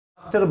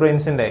Master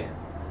ബ്രെയിൻസിൻ്റെ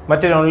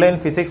മറ്റൊരു online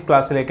physics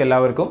ക്ലാസ്സിലേക്ക്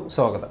എല്ലാവർക്കും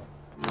സ്വാഗതം.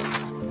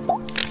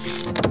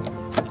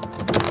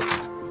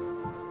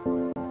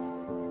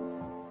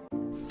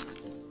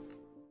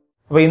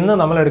 അപ്പോൾ ഇന്ന്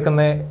നമ്മൾ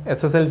എടുക്കുന്ന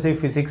SSLC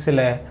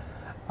ഫിസിക്സിലെ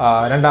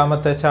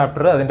രണ്ടാമത്തെ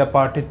ചാപ്റ്റർ അതിൻ്റെ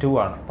പാർട്ട് 2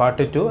 ആണ്.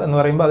 പാർട്ട് 2 എന്ന്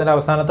പറയുമ്പോൾ അതിൻ്റെ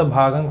അവസാനത്തെ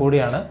ഭാഗം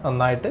കൂടിയാണ്.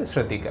 നന്നായിട്ട്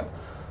ശ്രദ്ധിക്കുക.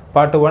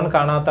 പാർട്ട് 1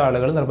 കാണാത്ത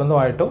ആളുകൾ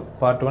നിർബന്ധമായിട്ടും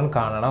പാർട്ട് 1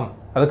 കാണണം.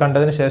 അത്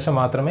കണ്ടതിന് ശേഷം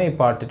മാത്രമേ ഈ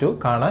പാർട്ട് 2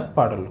 കാണാൻ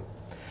പാടുള്ളൂ.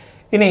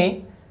 ഇനി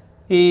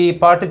ഈ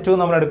പാർട്ട് 2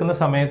 നമ്മൾ എടുക്കുന്ന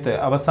സമയത്ത്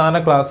അവസാന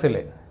ക്ലാസ്സിൽ,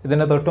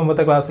 ഇതിൻ്റെ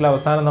തൊട്ടുമുമ്പത്തെ ക്ലാസ്സിൽ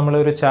അവസാനം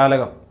നമ്മളൊരു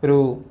ചാലകം, ഒരു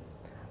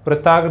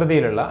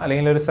വൃത്താകൃതിയിലുള്ള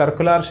അല്ലെങ്കിൽ ഒരു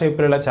സർക്കുലാർ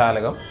ഷേപ്പിലുള്ള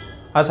ചാലകം,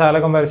 ആ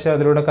ചാലകം വരച്ച്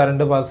അതിലൂടെ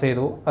കറണ്ട് പാസ്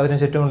ചെയ്തു, അതിന്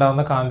ചുറ്റും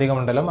ഉണ്ടാകുന്ന കാന്തിക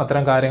മണ്ഡലം,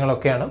 അത്തരം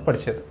കാര്യങ്ങളൊക്കെയാണ്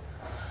പഠിച്ചത്.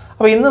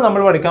 അപ്പോൾ ഇന്ന്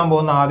നമ്മൾ പഠിക്കാൻ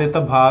പോകുന്ന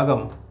ആദ്യത്തെ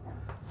ഭാഗം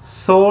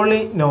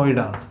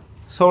സോളിനോയിഡാണ്.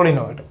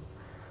 സോളിനോയിഡ്.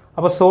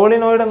 അപ്പോൾ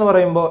സോളിനോയിഡ് എന്ന്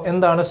പറയുമ്പോൾ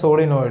എന്താണ്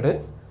സോളിനോയിഡ്,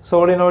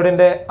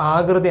 സോളിനോയിഡിൻ്റെ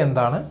ആകൃതി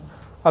എന്താണ്,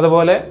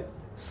 അതുപോലെ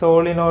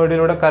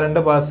സോളിനോയിഡിലൂടെ കറണ്ട്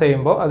പാസ്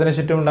ചെയ്യുമ്പോൾ അതിന്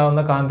ചുറ്റും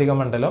ഉണ്ടാകുന്ന കാന്തിക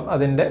മണ്ഡലം,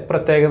 അതിൻ്റെ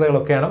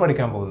പ്രത്യേകതകളൊക്കെയാണ്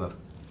പഠിക്കാൻ പോകുന്നത്.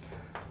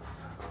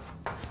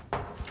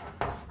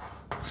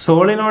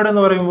 സോളിനോയിഡ്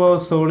എന്ന് പറയുമ്പോൾ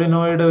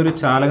സോളിനോയിഡ് ഒരു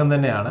ചാലകം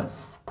തന്നെയാണ്.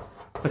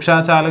 പക്ഷേ ആ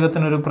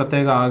ചാലകത്തിനൊരു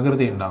പ്രത്യേക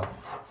ആകൃതി ഉണ്ടാകും.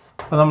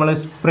 അപ്പോൾ നമ്മൾ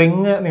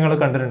സ്പ്രിങ് നിങ്ങൾ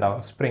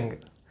കണ്ടിട്ടുണ്ടാകും. സ്പ്രിങ്,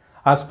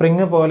 ആ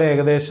സ്പ്രിങ് പോലെ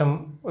ഏകദേശം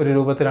ഒരു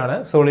രൂപത്തിലാണ്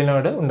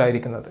സോളിനോയിഡ്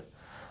ഉണ്ടായിരിക്കുന്നത്.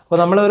 അപ്പോൾ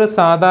നമ്മളൊരു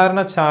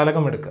സാധാരണ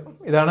ചാലകം എടുക്കുക.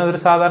 ഇതാണ് ഒരു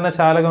സാധാരണ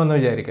ചാലകം എന്ന്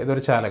വിചാരിക്കുക.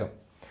 ഇതൊരു ചാലകം,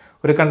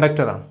 ഒരു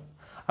കണ്ടക്ടറാണ്.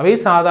 അപ്പോൾ ഈ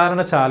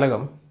സാധാരണ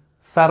ചാലകം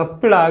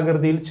സർപ്പിൾ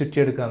ആകൃതിയിൽ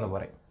ചുറ്റിയെടുക്കുക എന്ന്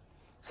പറയും.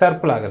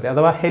 സർപ്പിൾ ആകൃതി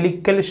അഥവാ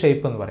ഹെലിക്കൽ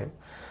ഷേപ്പ് എന്ന് പറയും.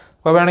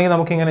 അപ്പോൾ വേണമെങ്കിൽ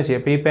നമുക്കിങ്ങനെ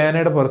ചെയ്യാം. ഇപ്പോൾ ഈ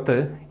പേനയുടെ പുറത്ത്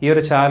ഈ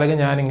ഒരു ചാലകം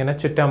ഞാനിങ്ങനെ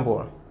ചുറ്റാൻ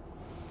പോവാണ്.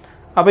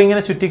 അപ്പോൾ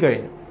ഇങ്ങനെ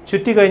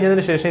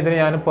ചുറ്റിക്കഴിഞ്ഞതിന് ശേഷം ഇതിനെ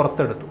ഞാൻ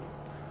പുറത്തെടുത്തു.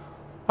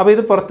 അപ്പോൾ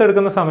ഇത്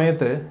പുറത്തെടുക്കുന്ന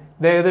സമയത്ത്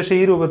ഇത് ഏകദേശം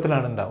ഈ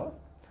രൂപത്തിലാണ് ഉണ്ടാവുക.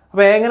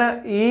 അപ്പോൾ എങ്ങനെ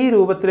ഈ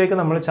രൂപത്തിലേക്ക്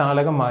നമ്മൾ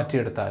ചാലകം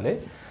മാറ്റിയെടുത്താൽ,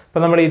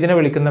 ഇപ്പോൾ നമ്മൾ ഇതിനെ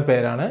വിളിക്കുന്ന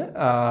പേരാണ്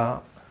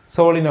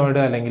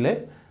സോളിനോയിഡ് അല്ലെങ്കിൽ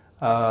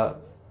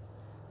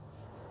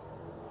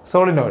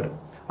സോളിനോയിഡ്.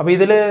 അപ്പോൾ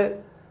ഇതിൽ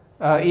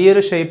ഈ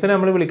ഒരു ഷേപ്പിനെ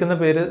നമ്മൾ വിളിക്കുന്ന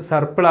പേര്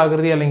സർപ്പിൾ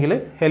ആകൃതി അല്ലെങ്കിൽ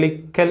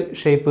ഹെലിക്കൽ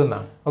ഷേപ്പ്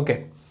എന്നാണ്. ഓക്കെ,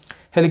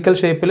 ഹെലിക്കൽ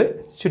ഷേപ്പിൽ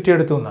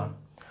ചുറ്റിയെടുത്തു എന്നാണ്.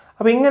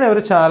 അപ്പോൾ ഇങ്ങനെ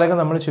ഒരു ചാലകം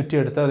നമ്മൾ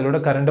ചുറ്റിയെടുത്ത് അതിലൂടെ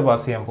കറണ്ട്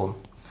പാസ് ചെയ്യാൻ പോകും.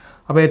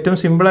 അപ്പോൾ ഏറ്റവും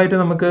സിമ്പിളായിട്ട്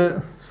നമുക്ക്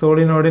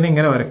സോളിനോയിഡിനെ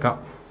ഇങ്ങനെ വരയ്ക്കാം.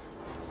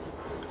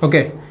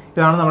 ഓക്കെ,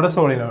 ഇതാണ് നമ്മുടെ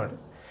സോളിനോയിഡ്.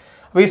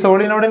 അപ്പോൾ ഈ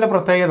സോളിനോയിഡിൻ്റെ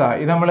പ്രത്യേകത,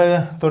 ഇത് നമ്മൾ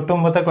തൊട്ട്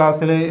മുമ്പത്തെ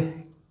ക്ലാസ്സിൽ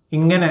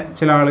ഇങ്ങനെ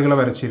ചില ആളുകളെ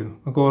വരച്ചിരുന്നു,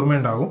 നമുക്ക്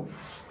ഓർമ്മയുണ്ടാകും.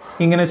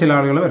 ഇങ്ങനെ ചില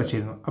ആളുകൾ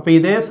വരച്ചിരുന്നു. അപ്പോൾ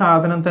ഇതേ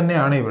സാധനം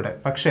തന്നെയാണ് ഇവിടെ,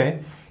 പക്ഷേ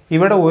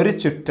ഇവിടെ ഒരു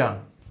ചുറ്റാണ്,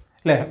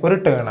 അല്ലേ, ഒരു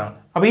ടേണാണ്.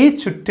 അപ്പോൾ ഈ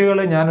ചുറ്റുകൾ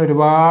ഞാൻ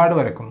ഒരുപാട്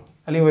വരക്കുന്നു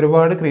അല്ലെങ്കിൽ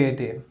ഒരുപാട്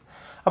ക്രിയേറ്റ് ചെയ്യുന്നു.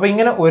 അപ്പോൾ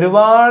ഇങ്ങനെ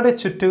ഒരുപാട്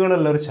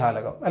ചുറ്റുകളുള്ളൊരു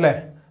ചാലകം, അല്ലേ,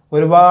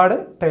 ഒരുപാട്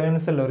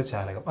ടേൺസ് ഉള്ള ഒരു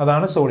ചാലകം,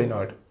 അതാണ്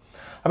സോളിനോയിഡ്.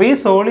 അപ്പോൾ ഈ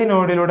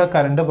സോളിനോയിഡിലൂടെ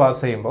കറണ്ട്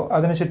പാസ് ചെയ്യുമ്പോൾ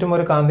അതിന് ചുറ്റും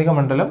ഒരു കാന്തിക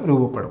മണ്ഡലം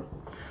രൂപപ്പെടും.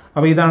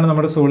 അപ്പോൾ ഇതാണ്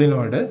നമ്മുടെ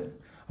സോളിനോയിഡ്.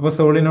 അപ്പോൾ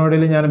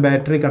സോളിനോയിഡിൽ ഞാൻ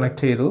ബാറ്ററി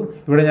കണക്ട് ചെയ്തു,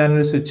 ഇവിടെ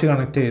ഞാനൊരു സ്വിച്ച്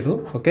കണക്ട് ചെയ്തു.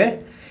 ഓക്കെ,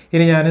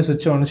 ഇനി ഞാൻ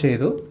സ്വിച്ച് ഓൺ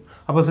ചെയ്തു.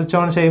 അപ്പോൾ സ്വിച്ച്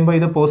ഓൺ ചെയ്യുമ്പോൾ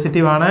ഇത്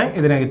പോസിറ്റീവാണ്,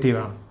 ഇത്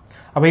നെഗറ്റീവാണ്.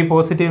 അപ്പോൾ ഈ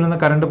പോസിറ്റീവിൽ നിന്ന്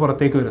കറണ്ട്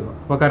പുറത്തേക്ക് വരുന്നു.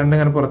 അപ്പോൾ കറണ്ട്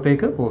ഇങ്ങനെ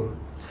പുറത്തേക്ക് പോകുന്നു.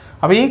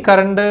 അപ്പോൾ ഈ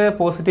കറണ്ട്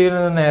പോസിറ്റീവിൽ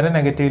നിന്ന് നേരെ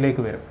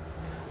നെഗറ്റീവിലേക്ക് വരും.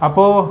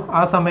 അപ്പോൾ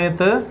ആ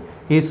സമയത്ത്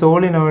ഈ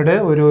സോളിനോയിഡ്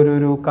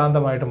ഒരു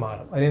കാന്തമായിട്ട്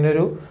മാറും.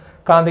 അതിനൊരു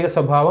കാന്തിക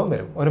സ്വഭാവം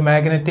വരും, ഒരു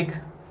മാഗ്നറ്റിക്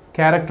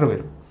ക്യാരക്ടർ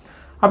വരും.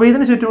 അപ്പോൾ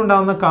ഇതിന് ചുറ്റും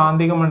ഉണ്ടാകുന്ന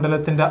കാന്തിക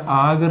മണ്ഡലത്തിൻ്റെ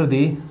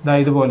ആകൃതി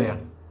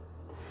ഇതുപോലെയാണ്.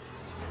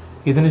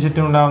 ഇതിന്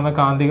ചുറ്റും ഉണ്ടാകുന്ന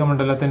കാന്തിക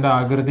മണ്ഡലത്തിൻ്റെ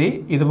ആകൃതി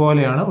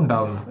ഇതുപോലെയാണ്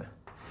ഉണ്ടാകുന്നത്.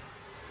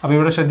 അപ്പോൾ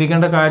ഇവിടെ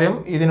ശ്രദ്ധിക്കേണ്ട കാര്യം,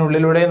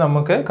 ഇതിനുള്ളിലൂടെ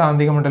നമുക്ക്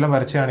കാന്തിക മണ്ഡലം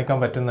വരച്ച് കാണിക്കാൻ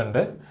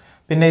പറ്റുന്നുണ്ട്.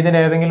 പിന്നെ ഇതിന്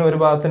ഏതെങ്കിലും ഒരു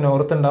ഭാഗത്ത്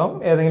നോർത്ത് ഉണ്ടാവും,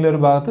 ഏതെങ്കിലും ഒരു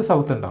ഭാഗത്ത്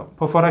സൗത്ത് ഉണ്ടാവും.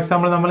 ഇപ്പോൾ ഫോർ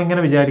എക്സാമ്പിൾ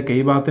നമ്മളിങ്ങനെ വിചാരിക്കുക,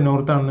 ഈ ഭാഗത്ത്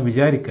നോർത്താണെന്ന്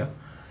വിചാരിക്കുക.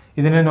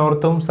 ഇതിന്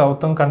നോർത്തും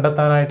സൗത്തും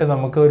കണ്ടെത്താനായിട്ട്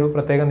നമുക്ക് ഒരു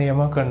പ്രത്യേക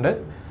നിയമമൊക്കെ ഉണ്ട്.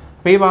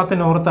 അപ്പോൾ ഈ ഭാഗത്ത്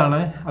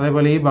നോർത്താണ്,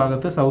 അതേപോലെ ഈ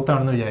ഭാഗത്ത്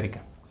സൗത്താണെന്ന്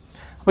വിചാരിക്കാം.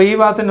 അപ്പോൾ ഈ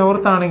ഭാഗത്ത്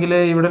നോർത്താണെങ്കിൽ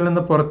ഇവിടെ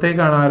നിന്ന്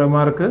പുറത്തേക്കാണ് ആരോ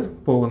മാർക്ക്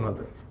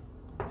പോകുന്നത്.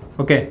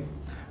 ഓക്കെ,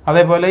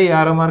 അതേപോലെ ഈ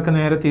ആരോ മാർക്ക്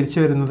നേരെ തിരിച്ചു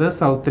വരുന്നത്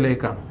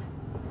സൗത്തിലേക്കാണ്.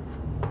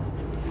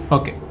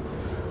 ഓക്കെ,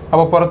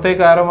 അപ്പോൾ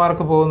പുറത്തേക്ക് ആരോ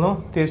മാർക്ക് പോകുന്നു,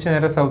 തിരിച്ച്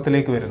നേരെ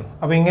സൗത്തിലേക്ക് വരുന്നു.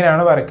 അപ്പോൾ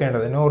ഇങ്ങനെയാണ്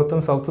വരയ്ക്കേണ്ടത്, നോർത്തും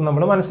സൗത്തും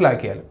നമ്മൾ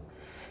മനസ്സിലാക്കിയാൽ.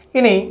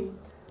 ഇനി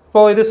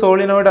ഇപ്പോൾ ഇത്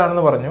സോളിനോയിഡ്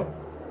ആണെന്ന് പറഞ്ഞു.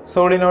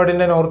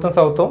 സോളിനോയിഡിൻ്റെ നോർത്തും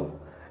സൗത്തും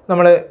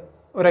നമ്മൾ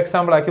ഒരു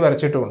എക്സാമ്പിളാക്കി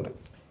വരച്ചിട്ടുമുണ്ട്.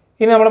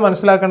 ഇനി നമ്മൾ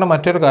മനസ്സിലാക്കേണ്ട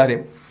മറ്റൊരു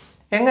കാര്യം,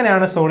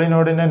 എങ്ങനെയാണ്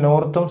സോളിനോയിഡിൻ്റെ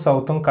നോർത്തും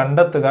സൗത്തും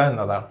കണ്ടെത്തുക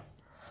എന്നതാണ്.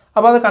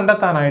 അപ്പോൾ അത്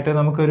കണ്ടെത്താനായിട്ട്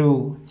നമുക്കൊരു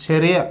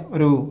ചെറിയ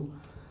ഒരു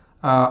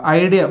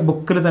ഐഡിയ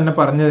ബുക്കിൽ തന്നെ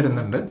പറഞ്ഞു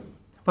തരുന്നുണ്ട്.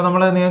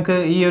 അപ്പോൾ നിങ്ങൾക്ക്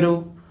ഈ ഒരു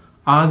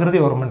ആകൃതി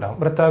ഓർമ്മ ഉണ്ടാവും,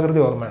 വൃത്താകൃതി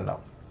ഓർമ്മ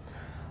ഉണ്ടാവും.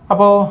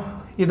 അപ്പോൾ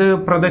ഇത്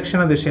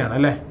പ്രദക്ഷിണ ദിശയാണ്,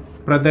 അല്ലേ,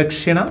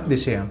 പ്രദക്ഷിണ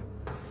ദിശയാണ്,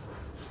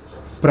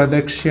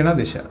 പ്രദക്ഷിണ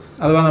ദിശ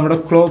അഥവാ നമ്മുടെ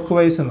ക്ലോക്ക്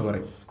വൈസ് എന്ന്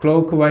പറയും,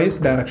 ക്ലോക്ക്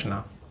വൈസ്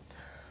ഡയറക്ഷനാണ്.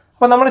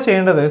 അപ്പോൾ നമ്മൾ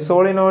ചെയ്യേണ്ടത്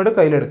സോളിനോയിഡ്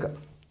കയ്യിലെടുക്കുക.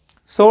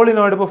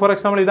 സോളിനോയിഡ് ഇപ്പോൾ ഫോർ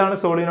എക്സാമ്പിൾ ഇതാണ്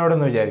സോളിനോയിഡ്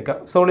എന്ന് വിചാരിക്കുക.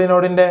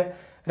 സോളിനോയിഡിൻ്റെ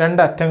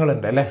രണ്ട്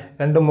അറ്റങ്ങളുണ്ട്, അല്ലേ,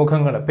 രണ്ട്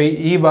മുഖങ്ങൾ. ഇപ്പോൾ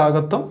ഈ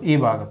ഭാഗത്തും ഈ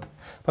ഭാഗത്തും.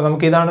 അപ്പോൾ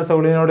നമുക്ക് ഇതാണ്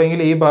സോളിനോയിഡ്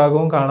എങ്കിൽ ഈ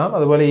ഭാഗവും കാണാം,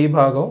 അതുപോലെ ഈ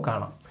ഭാഗവും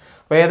കാണാം.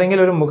 അപ്പോൾ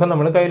ഏതെങ്കിലും ഒരു മുഖം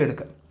നമ്മൾ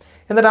കയ്യിലെടുക്കുക.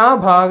 എന്നിട്ട് ആ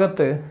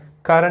ഭാഗത്ത്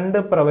കറണ്ട്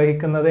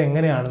പ്രവഹിക്കുന്നത്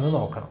എങ്ങനെയാണെന്ന്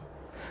നോക്കണം,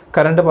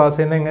 കറണ്ട് പാസ്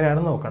ചെയ്യുന്നത്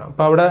എങ്ങനെയാണെന്ന് നോക്കണം.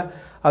 അപ്പോൾ അവിടെ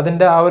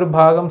അതിൻ്റെ ആ ഒരു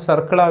ഭാഗം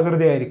സർക്കിൾ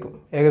ആകൃതി ആയിരിക്കും,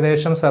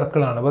 ഏകദേശം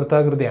സർക്കിളാണ്,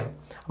 വൃത്താകൃതിയാണ്.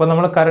 അപ്പോൾ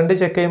നമ്മൾ കറണ്ട്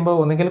ചെക്ക് ചെയ്യുമ്പോൾ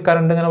ഒന്നുകിൽ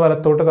കറണ്ട് ഇങ്ങനെ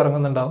വലത്തോട്ട്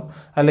കറങ്ങുന്നുണ്ടാവും,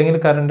 അല്ലെങ്കിൽ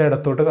കറണ്ട്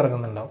ഇടത്തോട്ട്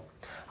കറങ്ങുന്നുണ്ടാവും.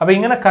 അപ്പോൾ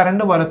ഇങ്ങനെ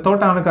കറണ്ട്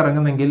വലത്തോട്ടാണ്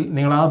കറങ്ങുന്നതെങ്കിൽ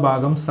നിങ്ങൾ ആ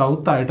ഭാഗം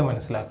സൗത്ത് ആയിട്ട്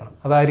മനസ്സിലാക്കണം.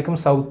 അതായിരിക്കും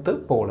സൗത്ത്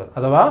പോള്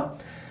അഥവാ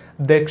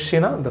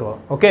ദക്ഷിണ ധ്രുവം.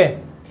 ഓക്കെ,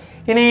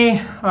 ഇനി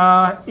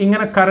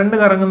ഇങ്ങനെ കറണ്ട്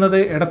കറങ്ങുന്നത്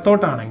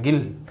ഇടത്തോട്ടാണെങ്കിൽ,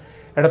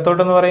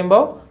 ഇടത്തോട്ടെന്ന്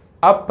പറയുമ്പോൾ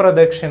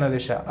അപ്രദക്ഷിണ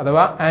ദിശ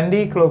അഥവാ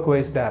anti clock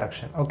vice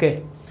direction. Okay,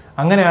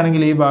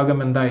 അങ്ങനെയാണെങ്കിൽ ഈ ഭാഗം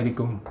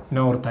എന്തായിരിക്കും?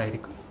 നോർത്ത്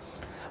ആയിരിക്കും.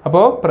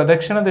 അപ്പോൾ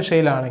പ്രദക്ഷിണ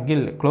ദിശയിലാണെങ്കിൽ,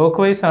 ക്ലോക്ക്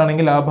വൈസ്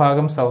ആണെങ്കിൽ ആ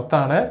ഭാഗം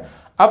സൗത്താണ്.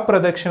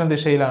 അപ്രദക്ഷിണ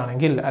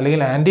ദിശയിലാണെങ്കിൽ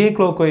അല്ലെങ്കിൽ ആൻറ്റി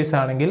ക്ലോക്ക് വൈസ്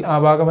ആണെങ്കിൽ ആ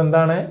ഭാഗം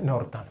എന്താണ്?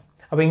 നോർത്താണ്.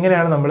 അപ്പോൾ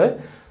ഇങ്ങനെയാണ് നമ്മൾ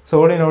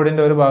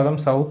സോളിനോഡിൻ്റെ ഒരു ഭാഗം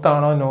സൗത്ത്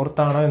ആണോ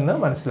നോർത്ത് ആണോ എന്ന്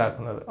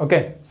മനസ്സിലാക്കുന്നത്. ഓക്കെ,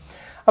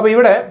 അപ്പോൾ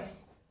ഇവിടെ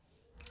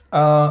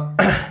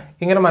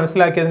ഇങ്ങനെ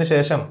മനസ്സിലാക്കിയതിന്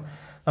ശേഷം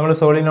നമ്മൾ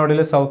സോളിനോഡിൽ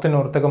സൗത്ത്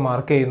നോർത്തൊക്കെ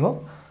മാർക്ക് ചെയ്യുന്നു.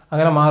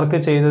 അങ്ങനെ മാർക്ക്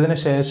ചെയ്തതിന്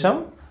ശേഷം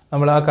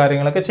നമ്മൾ ആ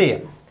കാര്യങ്ങളൊക്കെ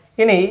ചെയ്യാം.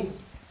 ഇനി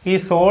ഈ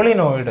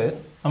സോളിനോയിഡ്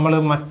നമ്മൾ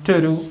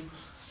മറ്റൊരു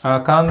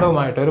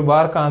കാന്തവുമായിട്ട്, ഒരു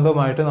ബാർ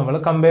കാന്തവുമായിട്ട് നമ്മൾ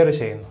കമ്പയർ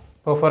ചെയ്യുന്നു.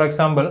 ഇപ്പോൾ ഫോർ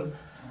എക്സാമ്പിൾ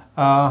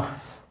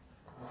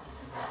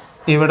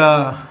ഇവിടെ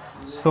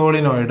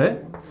സോളിനോയിഡ്,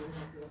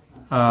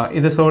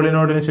 ഇത്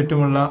സോളിനോയിഡിന്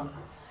ചുറ്റുമുള്ള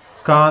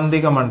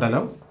കാന്തിക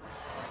മണ്ഡലം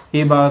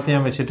ഈ ഭാഗത്ത്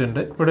ഞാൻ വെച്ചിട്ടുണ്ട്.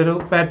 ഇവിടെ ഒരു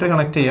ബാറ്ററി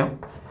കണക്ട് ചെയ്യാം.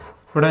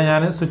 ഇവിടെ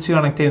ഞാൻ സ്വിച്ച്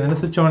കണക്ട് ചെയ്യുന്നുണ്ട്,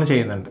 സ്വിച്ച് ഓൺ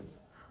ചെയ്യുന്നുണ്ട്.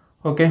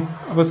 ഓക്കെ,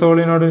 അപ്പോൾ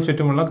സോളിനോയിഡിന്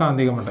ചുറ്റുമുള്ള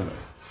കാന്തിക മണ്ഡലം.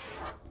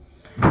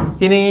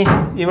 ഇനി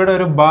ഇവിടെ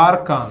ഒരു ബാർ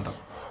കാന്തം,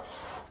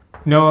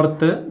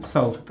 നോർത്ത്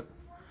സൗത്ത്.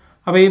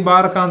 അപ്പോൾ ഈ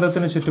ബാർ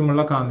കാന്തത്തിന്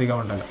ചുറ്റുമുള്ള കാന്തിക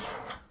മണ്ഡലം.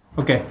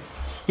 ഓക്കെ,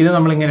 ഇത്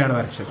നമ്മളിങ്ങനെയാണ്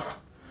വരച്ചത്.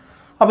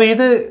 അപ്പോൾ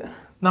ഇത്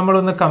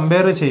നമ്മളൊന്ന്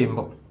കമ്പയർ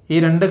ചെയ്യുമ്പോൾ, ഈ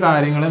രണ്ട്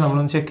കാര്യങ്ങളെ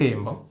നമ്മളൊന്ന് ചെക്ക്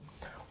ചെയ്യുമ്പോൾ,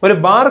 ഒരു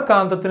ബാർ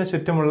കാന്തത്തിന്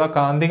ചുറ്റുമുള്ള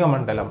കാന്തിക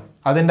മണ്ഡലം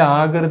അതിൻ്റെ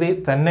ആകൃതി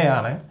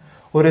തന്നെയാണ്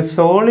ഒരു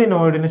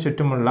സോളിനോയിഡിന്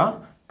ചുറ്റുമുള്ള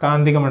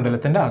കാന്തിക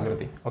മണ്ഡലത്തിൻ്റെ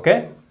ആകൃതി. ഓക്കെ,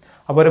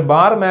 അപ്പോൾ ഒരു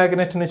ബാർ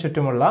മാഗ്നറ്റിന്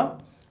ചുറ്റുമുള്ള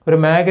ഒരു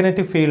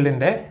മാഗ്നറ്റിക്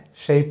ഫീൽഡിൻ്റെ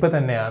ഷേപ്പ്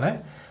തന്നെയാണ്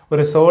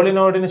ഒരു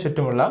സോളിനോയിഡിന്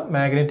ചുറ്റുമുള്ള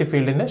മാഗ്നറ്റിക്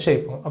ഫീൽഡിൻ്റെ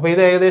ഷേപ്പും. അപ്പോൾ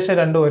ഇത് ഏകദേശം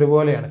രണ്ടും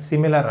ഒരുപോലെയാണ്,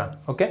 സിമിലറാണ്.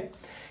 ഓക്കെ,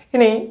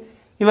 ഇനി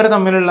ഇവർ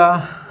തമ്മിലുള്ള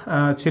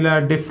ചില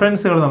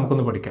ഡിഫറൻസുകൾ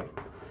നമുക്കൊന്ന് പഠിക്കാം.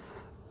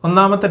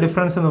 ഒന്നാമത്തെ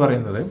ഡിഫറൻസ് എന്ന്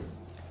പറയുന്നത്,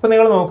 ഇപ്പോൾ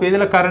നിങ്ങൾ നോക്കൂ,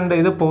 ഇതിലെ കറണ്ട്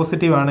ഇത്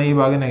പോസിറ്റീവാണ്, ഈ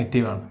ഭാഗം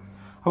നെഗറ്റീവാണ്.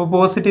 അപ്പോൾ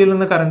പോസിറ്റീവിൽ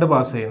നിന്ന് കറണ്ട്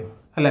പാസ് ചെയ്യുന്നു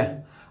അല്ലേ?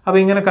 അപ്പോൾ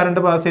ഇങ്ങനെ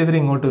കറണ്ട് പാസ് ചെയ്തിട്ട്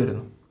ഇങ്ങോട്ട്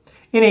വരുന്നു.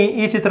 ഇനി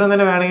ഈ ചിത്രം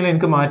തന്നെ വേണമെങ്കിൽ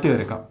എനിക്ക് മാറ്റി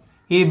വരക്കാം.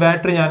 ഈ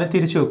ബാറ്ററി ഞാൻ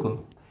തിരിച്ചു വെക്കുന്നു.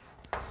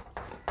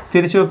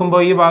 തിരിച്ചു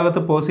വെക്കുമ്പോൾ ഈ ഭാഗത്ത്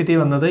പോസിറ്റീവ്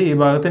വന്നത് ഈ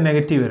ഭാഗത്ത്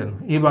നെഗറ്റീവ് വരുന്നു,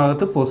 ഈ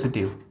ഭാഗത്ത്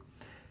പോസിറ്റീവ്.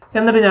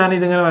 എന്നിട്ട് ഞാൻ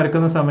ഇതിങ്ങനെ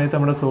വരയ്ക്കുന്ന സമയത്ത്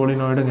നമ്മുടെ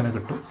സോളിനോയിഡ് ഇങ്ങനെ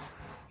കിട്ടും.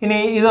 ഇനി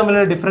ഇത്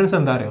തമ്മിലുള്ള ഡിഫറൻസ്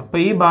എന്താ അറിയോ? അപ്പോൾ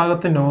ഈ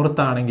ഭാഗത്ത്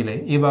നോർത്ത് ആണെങ്കിൽ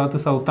ഈ ഭാഗത്ത്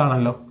സൗത്ത്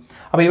ആണല്ലോ.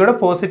 അപ്പോൾ ഇവിടെ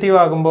പോസിറ്റീവ്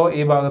ആകുമ്പോൾ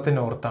ഈ ഭാഗത്ത്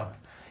നോർത്താണ്,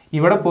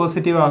 ഇവിടെ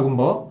പോസിറ്റീവ്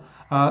ആകുമ്പോൾ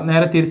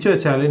നേരെ തിരിച്ചു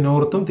വെച്ചാൽ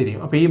നോർത്തും തിരിയും.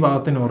 അപ്പോൾ ഈ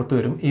ഭാഗത്ത് നോർത്ത്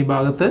വരും, ഈ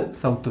ഭാഗത്ത്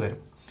സൗത്ത് വരും.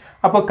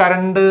 അപ്പോൾ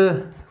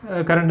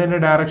കറണ്ടിൻ്റെ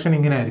ഡയറക്ഷൻ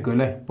ഇങ്ങനെ ആയിരിക്കും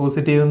അല്ലേ?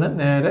 പോസിറ്റീവിൽ നിന്ന്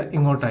നേരെ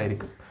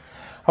ഇങ്ങോട്ടായിരിക്കും.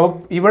 അപ്പോൾ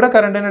ഇവിടെ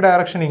കറണ്ടിൻ്റെ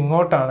ഡയറക്ഷൻ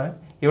ഇങ്ങോട്ടാണ്,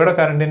 ഇവിടെ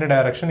കറണ്ടിൻ്റെ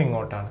ഡയറക്ഷൻ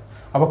ഇങ്ങോട്ടാണ്.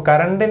 അപ്പോൾ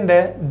കറണ്ടിൻ്റെ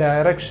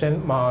ഡയറക്ഷൻ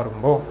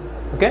മാറുമ്പോൾ,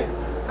 ഓക്കെ,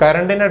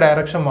 കറണ്ടിൻ്റെ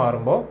ഡയറക്ഷൻ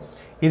മാറുമ്പോൾ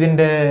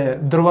ഇതിൻ്റെ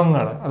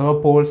ധ്രുവങ്ങൾ അഥവാ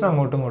പോൾസ്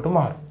അങ്ങോട്ടും ഇങ്ങോട്ടും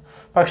മാറും.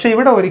 പക്ഷേ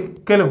ഇവിടെ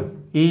ഒരിക്കലും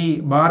ഈ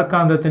ബാർ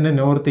കാന്തത്തിൻ്റെ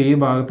നോർത്ത് ഈ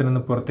ഭാഗത്ത്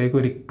നിന്ന് പുറത്തേക്ക്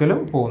ഒരിക്കലും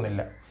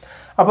പോകുന്നില്ല.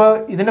 അപ്പോൾ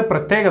ഇതിൻ്റെ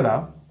പ്രത്യേകത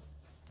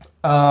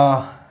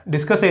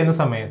ഡിസ്കസ് ചെയ്യുന്ന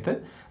സമയത്ത്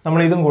നമ്മൾ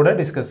ഇതും കൂടെ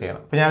ഡിസ്കസ്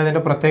ചെയ്യണം. അപ്പോൾ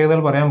ഞാനിതിൻ്റെ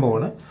പ്രത്യേകതകൾ പറയാൻ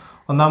പോവാണ്.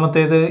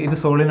 ഒന്നാമത്തേത്, ഇത്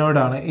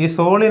സോളിനോയിഡാണ്. ഈ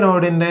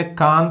സോളിനോയിഡിൻ്റെ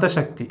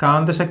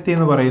കാന്തശക്തി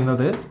എന്ന്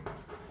പറയുന്നത്,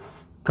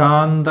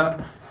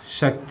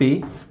 കാന്തശക്തി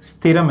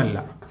സ്ഥിരമല്ല.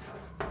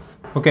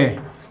 ഓക്കെ,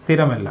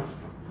 സ്ഥിരമല്ല.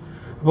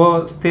 അപ്പോൾ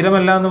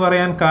സ്ഥിരമല്ല എന്ന്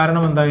പറയാൻ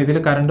കാരണം എന്താ? ഇതിൽ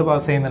കറണ്ട്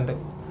പാസ് ചെയ്യുന്നുണ്ട്.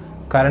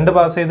 കറണ്ട്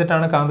പാസ്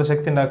ചെയ്തിട്ടാണ്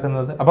കാന്തശക്തി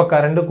ഉണ്ടാക്കുന്നത്. അപ്പോൾ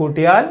കറണ്ട്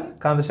കൂട്ടിയാൽ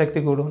കാന്തശക്തി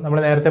കൂടും. നമ്മൾ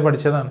നേരത്തെ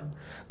പഠിച്ചതാണ്.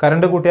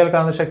 കറണ്ട് കൂട്ടിയാൽ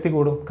കാന്തശക്തി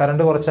കൂടും,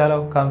 കറണ്ട് കുറച്ചാലോ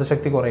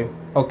കാന്തശക്തി കുറയും.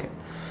 ഓക്കെ,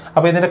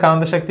 അപ്പോൾ ഇതിൻ്റെ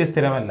കാന്തശക്തി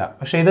സ്ഥിരമല്ല.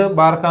 പക്ഷേ ഇത്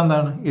ബാർ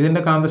കാന്താണ്.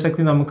 ഇതിൻ്റെ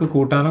കാന്തശക്തി നമുക്ക്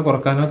കൂട്ടാനോ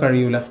കുറക്കാനോ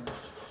കഴിയൂല.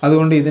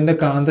 അതുകൊണ്ട് ഇതിൻ്റെ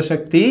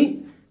കാന്തശക്തി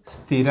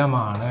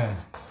സ്ഥിരമാണ്.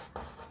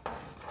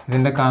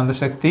 ഇതിൻ്റെ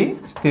കാന്തശക്തി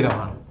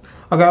സ്ഥിരമാണ്.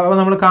 ഓക്കെ, അപ്പോൾ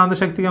നമ്മൾ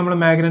കാന്തശക്തി നമ്മൾ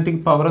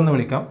മാഗ്നറ്റിക് പവർ എന്ന്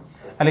വിളിക്കാം,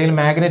 അല്ലെങ്കിൽ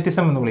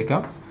മാഗ്നറ്റിസം എന്ന്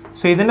വിളിക്കാം.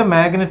 സോ ഇതിൻ്റെ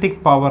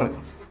മാഗ്നറ്റിക് പവർ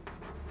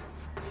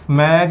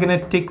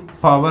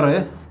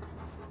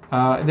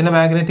ഇതിൻ്റെ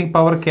മാഗ്നറ്റിക്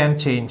പവർ ക്യാൻ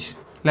ചേഞ്ച്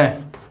അല്ലേ?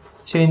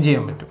 ചേഞ്ച്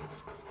ചെയ്യാൻ പറ്റും.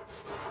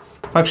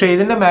 പക്ഷേ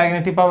ഇതിൻ്റെ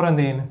മാഗ്നറ്റിക് പവർ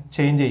എന്ത് ചെയ്യുന്നു?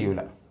 ചേഞ്ച്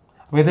ചെയ്യൂല.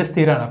 അപ്പോൾ ഇത്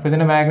സ്ഥിരമാണ്. അപ്പോൾ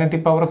ഇതിൻ്റെ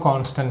മാഗ്നറ്റിക് പവർ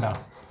കോൺസ്റ്റൻ്റ് ആണ്.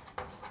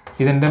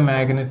 ഇതിൻ്റെ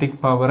മാഗ്നറ്റിക്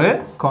പവർ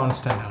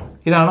കോൺസ്റ്റൻ്റ് ആണ്.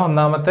 ഇതാണ്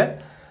ഒന്നാമത്തെ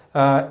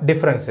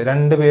ഡിഫറൻസ്.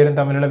 രണ്ട് പേരും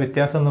തമ്മിലുള്ള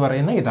വ്യത്യാസം എന്ന്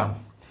പറയുന്നത് ഇതാണ്.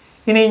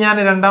 ഇനി ഞാൻ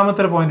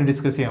രണ്ടാമത്തെ ഒരു പോയിന്റ്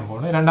ഡിസ്കസ് ചെയ്യാൻ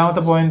പോകുന്നു.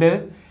 രണ്ടാമത്തെ പോയിന്റ്,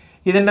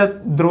 ഇതിൻ്റെ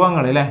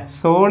ധ്രുവങ്ങൾ അല്ലേ?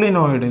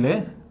 സോളിനോയിഡിൽ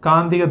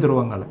കാന്തിക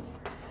ധ്രുവങ്ങൾ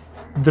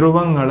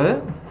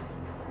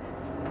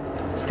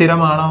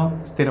സ്ഥിരമാണോ?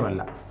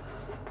 സ്ഥിരമല്ല.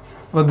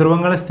 അപ്പോൾ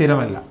ധ്രുവങ്ങൾ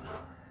സ്ഥിരമല്ല.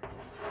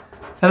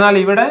 എന്നാൽ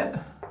ഇവിടെ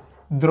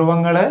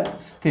ധ്രുവങ്ങൾ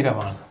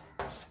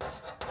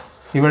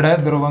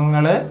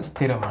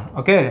സ്ഥിരമാണ്.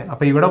 ഓക്കെ,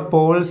 അപ്പോൾ ഇവിടെ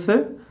പോൾസ്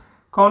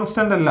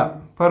കോൺസ്റ്റൻ്റ് അല്ല,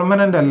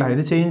 പെർമനൻ്റ് അല്ല.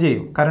 ഇത് ചേഞ്ച്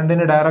ചെയ്യും.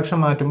 കറണ്ടിൻ്റെ ഡയറക്ഷൻ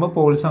മാറ്റുമ്പോൾ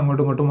പോൾസ്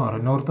അങ്ങോട്ടും ഇങ്ങോട്ടും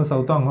മാറും. നോർത്തും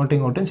സൗത്തും അങ്ങോട്ടും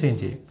ഇങ്ങോട്ടും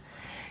ചേഞ്ച് ചെയ്യും.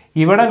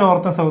 ഇവിടെ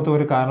നോർത്തും സൗത്തും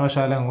ഒരു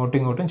കാരണവശാലും അങ്ങോട്ടും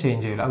ഇങ്ങോട്ടും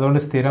ചേഞ്ച് ചെയ്യില്ല. അതുകൊണ്ട്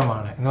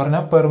സ്ഥിരമാണ് എന്ന്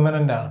പറഞ്ഞാൽ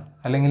പെർമനൻ്റ് ആണ്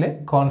അല്ലെങ്കിൽ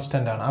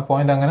കോൺസ്റ്റൻ്റ് ആണ്. ആ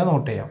പോയിന്റ് അങ്ങനെ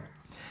നോട്ട് ചെയ്യാം.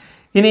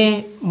 ഇനി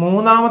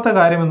മൂന്നാമത്തെ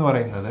കാര്യം എന്ന്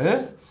പറയുന്നത്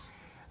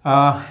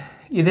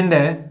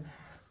ഇതിൻ്റെ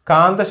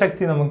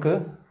കാന്തശക്തി നമുക്ക്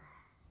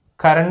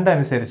കറണ്ട്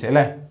അനുസരിച്ച്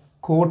അല്ലേ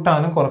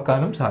കൂട്ടാനും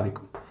കുറക്കാനും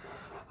സാധിക്കും.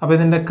 അപ്പോൾ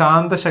ഇതിൻ്റെ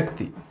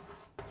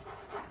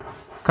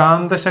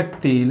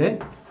കാന്തശക്തിയിൽ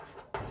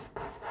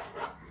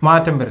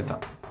മാറ്റം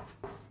വരുത്താം.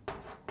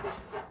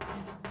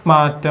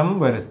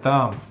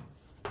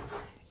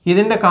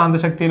 ഇതിൻ്റെ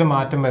കാന്തശക്തിയിൽ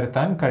മാറ്റം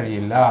വരുത്താൻ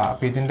കഴിയില്ല.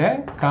 അപ്പോൾ ഇതിൻ്റെ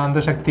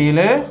കാന്തശക്തിയിൽ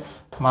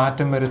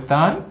മാറ്റം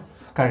വരുത്താൻ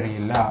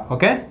കഴിയില്ല.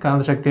 ഓക്കെ,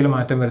 കാന്തശക്തിയിൽ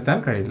മാറ്റം വരുത്താൻ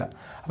കഴിയില്ല.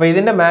 അപ്പോൾ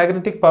ഇതിൻ്റെ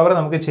മാഗ്നറ്റിക് പവർ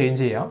നമുക്ക്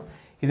ചേഞ്ച് ചെയ്യാം,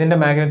 ഇതിൻ്റെ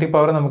മാഗ്നറ്റിക്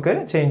പവർ നമുക്ക്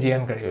ചേഞ്ച്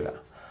ചെയ്യാൻ കഴിയില്ല.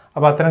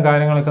 അപ്പോൾ അത്തരം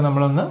കാര്യങ്ങളൊക്കെ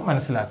നമ്മളൊന്ന്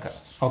മനസ്സിലാക്കുക.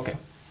 ഓക്കെ,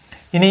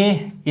 ഇനി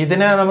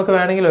ഇതിനെ നമുക്ക്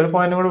വേണമെങ്കിൽ ഒരു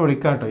പോയിന്റ് കൂടെ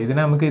വിളിക്കാം കേട്ടോ.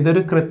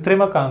 ഇതൊരു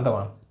കൃത്രിമ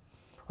കാന്തമാണ്,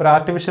 ഒരു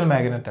ആർട്ടിഫിഷ്യൽ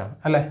മാഗ്നറ്റാണ്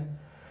അല്ലേ.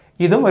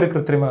 ഇതും ഒരു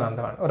കൃത്രിമ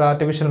കാന്തമാണ്, ഒരു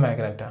ആർട്ടിഫിഷ്യൽ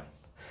മാഗ്നറ്റാണ്.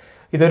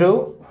 ഇതൊരു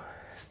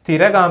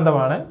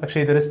സ്ഥിരകാന്തമാണ്, പക്ഷേ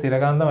ഇതൊരു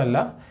സ്ഥിരകാന്തമല്ല,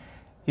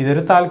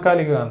 ഇതൊരു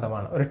താൽക്കാലിക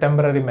കാന്തമാണ്, ഒരു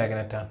ടെമ്പററി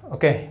മാഗ്നറ്റാണ്.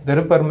 ഓക്കെ,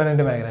 ഇതൊരു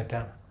പെർമനൻറ്റ്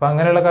മാഗ്നറ്റാണ്. അപ്പോൾ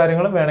അങ്ങനെയുള്ള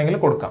കാര്യങ്ങളും വേണമെങ്കിൽ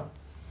കൊടുക്കാം.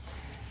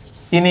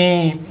 ഇനി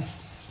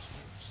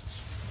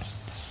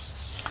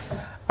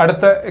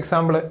അടുത്ത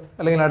എക്സാമ്പിൾ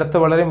അല്ലെങ്കിൽ അടുത്ത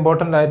വളരെ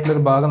ഇമ്പോർട്ടൻ്റ്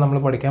ആയിട്ടുള്ളൊരു ഭാഗം നമ്മൾ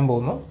പഠിക്കാൻ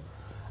പോകുന്നു.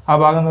 ആ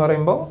ഭാഗം എന്ന്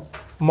പറയുമ്പോൾ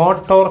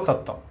മോട്ടോർ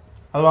തത്വം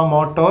അഥവാ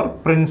മോട്ടോർ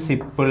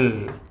പ്രിൻസിപ്പിൾ.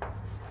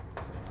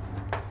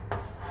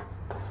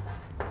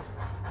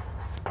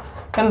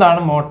 എന്താണ്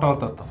മോട്ടോർ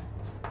തത്വം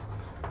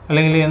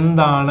അല്ലെങ്കിൽ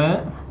എന്താണ്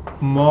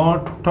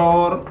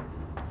മോട്ടോർ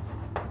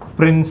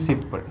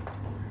പ്രിൻസിപ്പിൾ?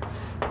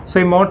 സോ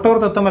ഈ മോട്ടോർ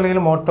തത്വം അല്ലെങ്കിൽ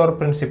മോട്ടോർ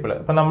പ്രിൻസിപ്പിൾ,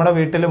 ഇപ്പം നമ്മുടെ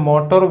വീട്ടിൽ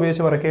മോട്ടോർ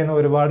ഉപയോഗിച്ച് വർക്ക് ചെയ്യുന്ന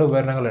ഒരുപാട്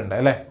ഉപകരണങ്ങളുണ്ട്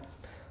അല്ലേ.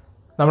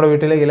 നമ്മുടെ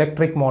വീട്ടിൽ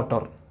ഇലക്ട്രിക്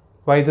മോട്ടോർ,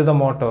 വൈദ്യുത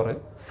motor,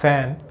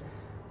 fan,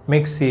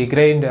 mixie,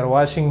 grinder,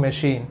 washing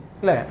machine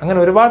അല്ലേ, അങ്ങനെ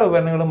ഒരുപാട്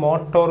ഉപകരണങ്ങൾ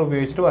മോട്ടോർ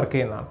ഉപയോഗിച്ചിട്ട് വർക്ക്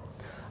ചെയ്യുന്നതാണ്.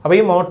 അപ്പോൾ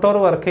ഈ മോട്ടോർ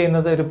വർക്ക്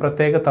ചെയ്യുന്നത് ഒരു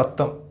പ്രത്യേക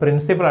തത്വം,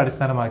 പ്രിൻസിപ്പിൾ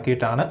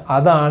അടിസ്ഥാനമാക്കിയിട്ടാണ്.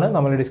 അതാണ്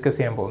നമ്മൾ ഡിസ്കസ്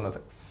ചെയ്യാൻ പോകുന്നത്.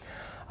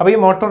 അപ്പോൾ ഈ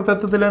മോട്ടോർ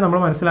തത്വത്തിൽ നമ്മൾ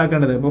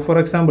മനസ്സിലാക്കേണ്ടത്, ഇപ്പോൾ ഫോർ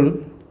എക്സാമ്പിൾ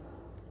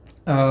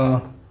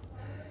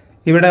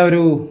ഇവിടെ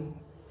ഒരു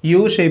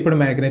യു ഷേപ്പ്ഡ്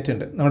മാഗ്നറ്റ്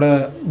ഉണ്ട്. നമ്മുടെ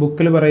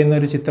ബുക്കിൽ പറയുന്ന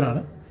ഒരു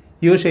ചിത്രമാണ്,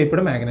 യു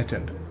ഷേപ്പ്ഡ് മാഗ്നറ്റ്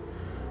ഉണ്ട്.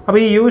 അപ്പോൾ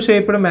ഈ യു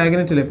ഷേപ്പ്ഡ്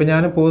മാഗ്നറ്റിൽ ഇപ്പോൾ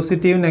ഞാൻ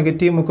പോസിറ്റീവും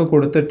നെഗറ്റീവും ഒക്കെ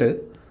കൊടുത്തിട്ട്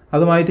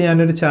അതുമായിട്ട്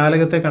ഞാനൊരു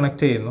ചാലകത്തെ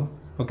കണക്ട് ചെയ്യുന്നു.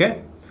 ഓക്കെ,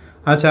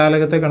 ആ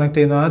ചാലകത്തെ കണക്ട്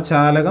ചെയ്യുന്നു. ആ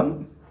ചാലകം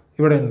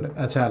ഇവിടെ ഉണ്ട്.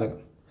 ആ ചാലകം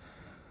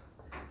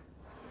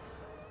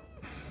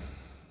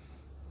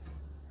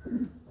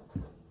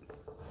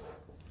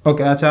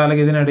ഓക്കെ, ആ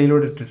ചാലകം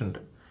ഇതിനിടയിലൂടെ ഇട്ടിട്ടുണ്ട്.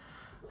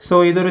 സോ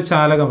ഇതൊരു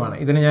ചാലകമാണ്.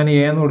 ഇതിന് ഞാൻ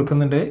എ എന്ന്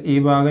കൊടുക്കുന്നുണ്ട്, ഈ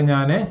ഭാഗം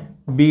ഞാൻ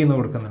ബി എന്ന്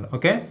കൊടുക്കുന്നുണ്ട്.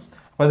 ഓക്കെ,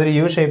 അപ്പോൾ അതൊരു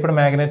യു ഷേപ്പ്ഡ്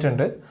മാഗ്നറ്റ്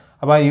ഉണ്ട്.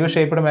 അപ്പോൾ ആ യു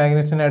ഷേപ്പ്ഡ്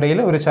മാഗ്നറ്റിൻ്റെ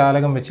ഇടയിൽ ഒരു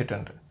ചാലകം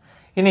വെച്ചിട്ടുണ്ട്.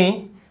 ഇനി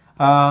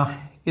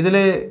ഇതിൽ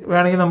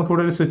വേണമെങ്കിൽ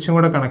നമുക്കിവിടെ ഒരു സ്വിച്ചും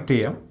കൂടെ കണക്ട്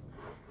ചെയ്യാം.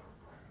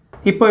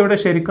 ഇപ്പോൾ ഇവിടെ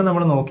ശരിക്കും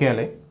നമ്മൾ നോക്കിയാൽ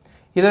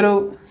ഇതൊരു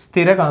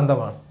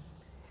സ്ഥിരകാന്തമാണ്.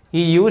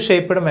 ഈ U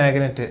shaped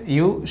magnet,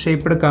 U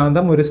shaped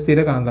കാന്തം ഒരു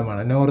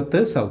സ്ഥിരകാന്തമാണ്,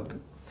 നോർത്ത് സൗത്ത്.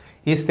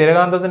 ഈ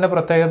സ്ഥിരകാന്തത്തിൻ്റെ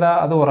പ്രത്യേകത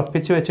അത്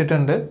ഉറപ്പിച്ച്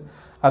വെച്ചിട്ടുണ്ട്.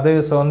 അത്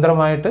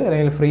സ്വതന്ത്രമായിട്ട്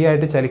അല്ലെങ്കിൽ ഫ്രീ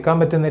ആയിട്ട് ചലിക്കാൻ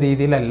പറ്റുന്ന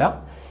രീതിയിലല്ല.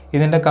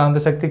 ഇതിൻ്റെ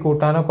കാന്തശക്തി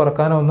കൂട്ടാനോ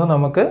കുറക്കാനോ ഒന്നും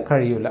നമുക്ക്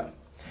കഴിയില്ല.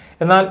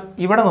 എന്നാൽ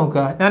ഇവിടെ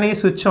നോക്കുക, ഞാൻ ഈ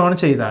സ്വിച്ച് ഓൺ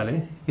ചെയ്താൽ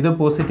ഇത്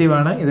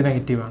പോസിറ്റീവാണ്, ഇത്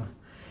നെഗറ്റീവാണ്.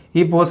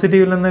 ഈ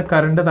പോസിറ്റീവിൽ നിന്ന്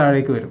കറണ്ട്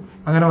താഴേക്ക് വരും,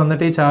 അങ്ങനെ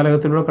വന്നിട്ട് ഈ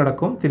ചാലകത്തിലൂടെ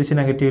കടക്കും, തിരിച്ച്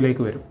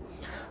നെഗറ്റീവിലേക്ക് വരും.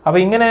 അപ്പോൾ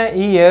ഇങ്ങനെ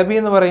ഈ എ ബി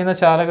എന്ന് പറയുന്ന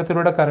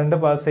ചാലകത്തിലൂടെ കറണ്ട്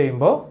പാസ്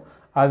ചെയ്യുമ്പോൾ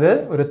അത്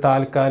ഒരു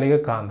താൽക്കാലിക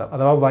കാന്തം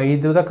അഥവാ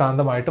വൈദ്യുത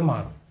കാന്തമായിട്ട്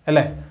മാറും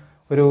അല്ലേ,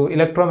 ഒരു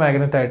ഇലക്ട്രോ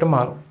മാഗ്നറ്റ് ആയിട്ട്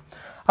മാറും.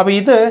 അപ്പോൾ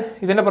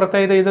ഇതിൻ്റെ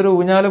പ്രത്യേകത, ഇതൊരു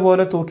ഊഞ്ഞാല്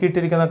പോലെ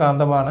തൂക്കിയിട്ടിരിക്കുന്ന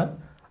കാന്തമാണ്.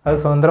 അത്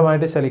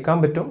സ്വതന്ത്രമായിട്ട് ചലിക്കാൻ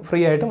പറ്റും, ഫ്രീ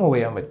ആയിട്ട് മൂവ്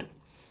ചെയ്യാൻ പറ്റും.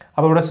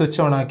 അപ്പോൾ ഇവിടെ സ്വിച്ച്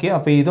ഓൺ ആക്കി,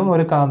 അപ്പോൾ ഇതും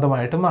ഒരു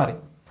കാന്തമായിട്ട് മാറി.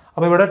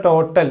 അപ്പോൾ ഇവിടെ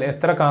ടോട്ടൽ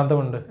എത്ര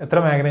കാന്തമുണ്ട്, എത്ര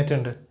മാഗ്നറ്റ്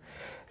ഉണ്ട്?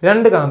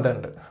 2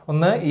 കാന്തമുണ്ട്.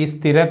 ഒന്ന് ഈ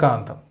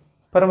സ്ഥിരകാന്തം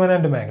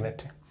പെർമനൻ്റ്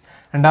മാഗ്നറ്റ്,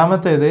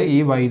 രണ്ടാമത്തേത് ഈ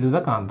വൈദ്യുത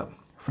കാന്തം,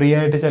 ഫ്രീ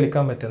ആയിട്ട്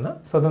ചലിക്കാൻ പറ്റുന്ന,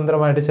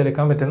 സ്വതന്ത്രമായിട്ട്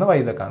ചലിക്കാൻ പറ്റുന്ന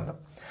വൈദ്യുത കാന്തം.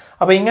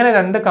 അപ്പോൾ ഇങ്ങനെ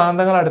 2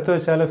 കാന്തങ്ങൾ അടുത്ത്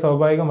വെച്ചാൽ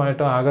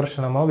സ്വാഭാവികമായിട്ടും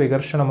ആകർഷണമോ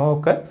വികർഷണമോ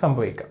ഒക്കെ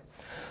സംഭവിക്കാം.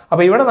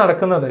 അപ്പോൾ ഇവിടെ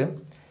നടക്കുന്നത്,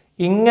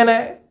 ഇങ്ങനെ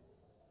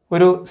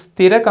ഒരു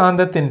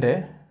സ്ഥിരകാന്തത്തിൻ്റെ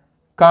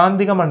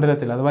കാന്തിക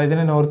മണ്ഡലത്തിൽ, അഥവാ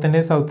ഇതിന്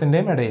നോർത്തിൻ്റെയും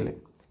സൗത്തിൻ്റെയും ഇടയിൽ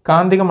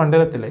കാന്തിക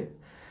മണ്ഡലത്തിൽ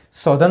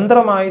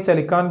സ്വതന്ത്രമായി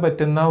ചലിക്കാൻ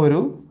പറ്റുന്ന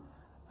ഒരു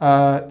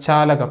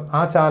ചാലകം, ആ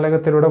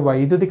ചാലകത്തിലൂടെ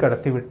വൈദ്യുതി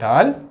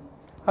കടത്തിവിട്ടാൽ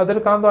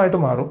അതൊരു കാന്തമായിട്ട്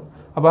മാറും.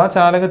 അപ്പോൾ ആ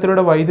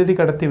ചാലകത്തിലൂടെ വൈദ്യുതി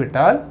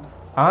കടത്തിവിട്ടാൽ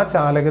ആ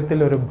ചാലകത്തിൽ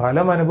ഒരു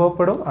ഫലം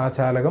അനുഭവപ്പെടും, ആ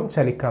ചാലകം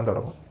ചലിക്കാൻ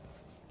തുടങ്ങും.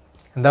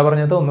 എന്താ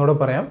പറഞ്ഞത്? ഒന്നുകൂടെ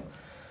പറയാം.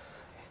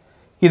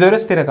 ഇതൊരു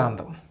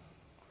സ്ഥിരകാന്തം.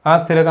 ആ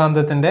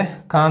സ്ഥിരകാന്തത്തിൻ്റെ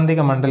കാന്തിക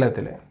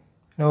മണ്ഡലത്തിൽ,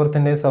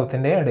 നോർത്തിൻ്റെയും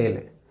സൗത്തിൻ്റെയും ഇടയിൽ,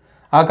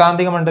 ആ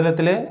കാന്തിക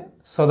മണ്ഡലത്തിൽ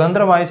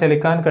സ്വതന്ത്രമായി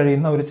ചലിക്കാൻ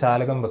കഴിയുന്ന ഒരു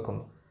ചാലകം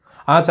വെക്കുന്നു.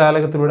 ആ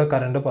ചാലകത്തിലൂടെ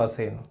കറണ്ട് പാസ്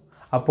ചെയ്യുന്നു.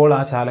 അപ്പോൾ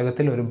ആ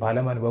ചാലകത്തിൽ ഒരു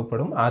ഫലം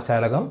അനുഭവപ്പെടും. ആ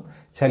ചാലകം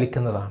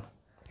ചലിക്കുന്നതാണ്,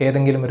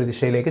 ഏതെങ്കിലും ഒരു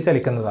ദിശയിലേക്ക്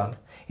ചലിക്കുന്നതാണ്.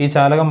 ഈ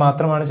ചാലകം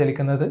മാത്രമാണ്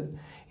ചലിക്കുന്നത്,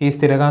 ഈ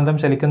സ്ഥിരകാന്തം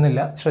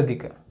ചലിക്കുന്നില്ല.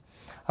 ശ്രദ്ധിക്കുക.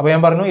 അപ്പോൾ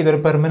ഞാൻ പറഞ്ഞു, ഇതൊരു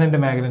പെർമനൻ്റ്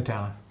മാഗ്നറ്റ്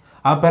ആണ്.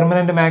 ആ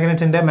പെർമനൻ്റ്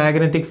മാഗ്നറ്റിൻ്റെ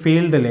മാഗ്നറ്റിക്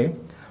ഫീൽഡിൽ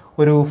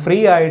ഒരു ഫ്രീ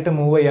ആയിട്ട്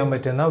മൂവ് ചെയ്യാൻ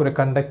പറ്റുന്ന ഒരു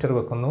കണ്ടക്ടർ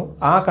വെക്കുന്നു.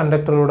 ആ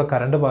കണ്ടക്ടറിലൂടെ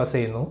കറണ്ട് പാസ്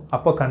ചെയ്യുന്നു.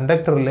 അപ്പോൾ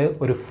കണ്ടക്ടറിൽ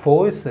ഒരു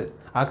ഫോഴ്സ്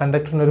ആ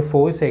കണ്ടക്ടറിന് ഒരു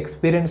ഫോഴ്സ്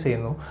എക്സ്പീരിയൻസ്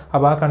ചെയ്യുന്നു.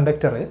 അപ്പോൾ ആ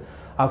കണ്ടക്ടർ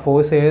ആ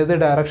ഫോഴ്സ് ഏത്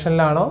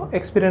ഡയറക്ഷനിലാണോ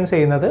എക്സ്പീരിയൻസ്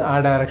ചെയ്യുന്നത് ആ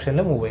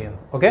ഡയറക്ഷനിൽ മൂവ് ചെയ്യുന്നു.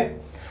 ഓക്കെ,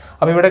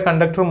 അപ്പോൾ ഇവിടെ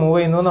കണ്ടക്ടർ മൂവ്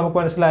ചെയ്യുന്നു നമുക്ക്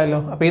മനസ്സിലായല്ലോ.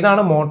 അപ്പോൾ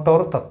ഇതാണ്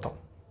മോട്ടോർ തത്വം.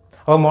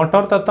 അപ്പോൾ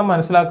മോട്ടോർ തത്വം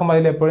മനസ്സിലാക്കുമ്പോൾ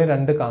അതിൽ എപ്പോഴും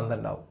രണ്ട് കാന്തം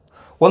ഉണ്ടാവും.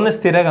 ഒന്ന്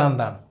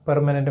സ്ഥിരകാന്താണ്,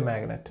 പെർമനൻറ്റ്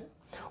മാഗ്നറ്റ്.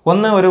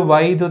 ഒന്ന് ഒരു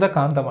വൈദ്യുത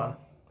കാന്തമാണ്,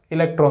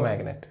 ഇലക്ട്രോ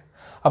മാഗ്നറ്റ്.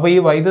 അപ്പോൾ ഈ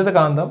വൈദ്യുത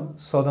കാന്തം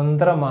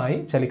സ്വതന്ത്രമായി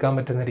ചലിക്കാൻ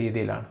പറ്റുന്ന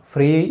രീതിയിലാണ്,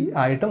 ഫ്രീ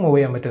ആയിട്ട് മൂവ്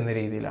ചെയ്യാൻ പറ്റുന്ന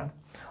രീതിയിലാണ്.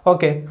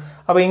 ഓക്കെ,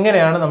 അപ്പോൾ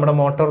ഇങ്ങനെയാണ് നമ്മുടെ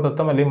മോട്ടോർ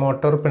തത്വം അല്ലെങ്കിൽ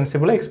മോട്ടോർ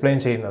പ്രിൻസിപ്പിൾ എക്സ്പ്ലെയിൻ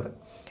ചെയ്യുന്നത്.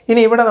 ഇനി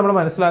ഇവിടെ നമ്മൾ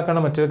മനസ്സിലാക്കേണ്ട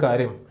മറ്റൊരു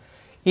കാര്യം,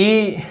 ഈ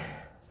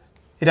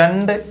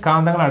രണ്ട്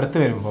കാന്തങ്ങൾ അടുത്ത്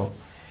വരുമ്പോൾ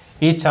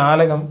ഈ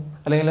ചാലകം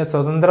അല്ലെങ്കിൽ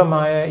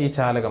സ്വതന്ത്രമായ ഈ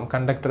ചാലകം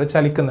കണ്ടക്ടർ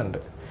ചലിക്കുന്നുണ്ട്.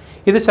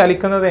 ഇത്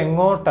ചലിക്കുന്നത്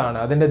എങ്ങോട്ടാണ്,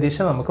 അതിൻ്റെ ദിശ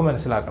നമുക്ക്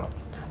മനസ്സിലാക്കണം.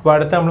 അപ്പോൾ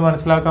അടുത്ത് നമ്മൾ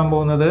മനസ്സിലാക്കാൻ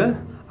പോകുന്നത്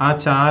ആ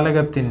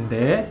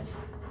ചാലകത്തിൻ്റെ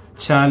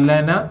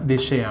ചലന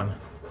ദിശയാണ്.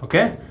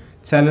 ഓക്കെ,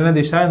 ചലന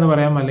ദിശ എന്ന്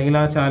പറയാം, അല്ലെങ്കിൽ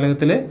ആ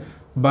ചാലകത്തിൽ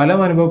ബലം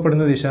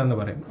അനുഭവപ്പെടുന്ന ദിശ എന്ന്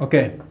പറയും.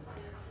 ഓക്കെ,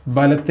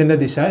 ബലത്തിൻ്റെ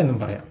ദിശ എന്നും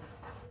പറയാം.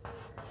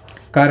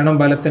 കാരണം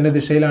ബലത്തിൻ്റെ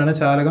ദിശയിലാണ്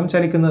ചാലകം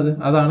ചലിക്കുന്നത്,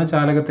 അതാണ്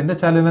ചാലകത്തിൻ്റെ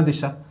ചലന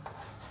ദിശ.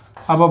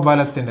 അപ്പോൾ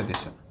ബലത്തിൻ്റെ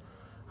ദിശ.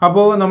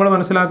 അപ്പോൾ നമ്മൾ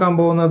മനസ്സിലാക്കാൻ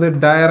പോകുന്നത്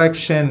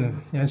ഡയറക്ഷൻ,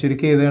 ഞാൻ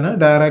ചുരുക്കി ചെയ്തതാണ്,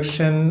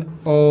 ഡയറക്ഷൻ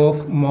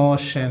ഓഫ്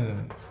മോഷൻ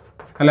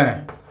അല്ലേ,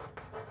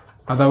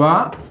 അഥവാ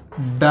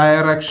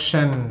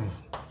ഡയറക്ഷൻ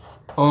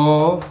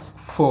ഓഫ്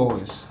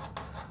ഫോഴ്സ്.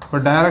 അപ്പോൾ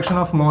ഡയറക്ഷൻ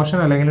ഓഫ് മോഷൻ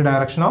അല്ലെങ്കിൽ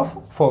ഡയറക്ഷൻ ഓഫ്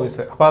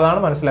ഫോഴ്സ്, അപ്പോൾ അതാണ്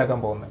മനസ്സിലാക്കാൻ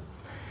പോകുന്നത്.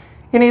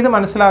 ഇനി ഇത്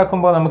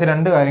മനസ്സിലാക്കുമ്പോൾ നമുക്ക്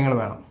രണ്ട് കാര്യങ്ങൾ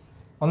വേണം.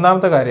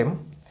 ഒന്നാമത്തെ കാര്യം,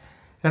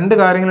 രണ്ട്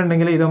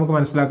കാര്യങ്ങളുണ്ടെങ്കിൽ ഇത് നമുക്ക്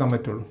മനസ്സിലാക്കാൻ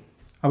പറ്റുള്ളൂ.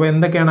 അപ്പോൾ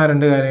എന്തൊക്കെയാണ് ആ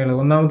രണ്ട് കാര്യങ്ങൾ?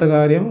 ഒന്നാമത്തെ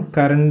കാര്യം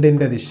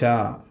കറണ്ടിൻ്റെ ദിശ,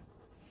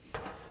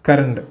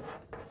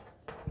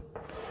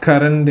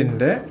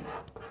 കറണ്ടിൻ്റെ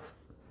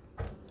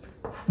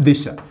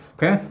ദിശ.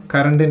 Okay,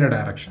 കറണ്ടിൻ്റെ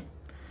direction.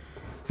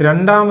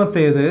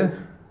 രണ്ടാമത്തേത്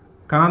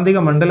കാന്തിക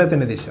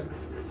മണ്ഡലത്തിൻ്റെ ദിശ,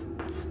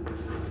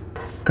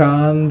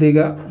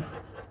 കാന്തിക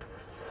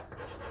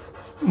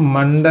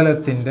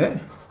മണ്ഡലത്തിൻ്റെ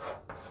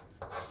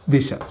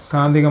ദിശ,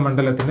 കാന്തിക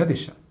മണ്ഡലത്തിൻ്റെ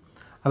ദിശ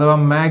അഥവാ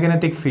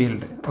magnetic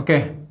field. Okay,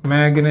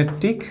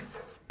 magnetic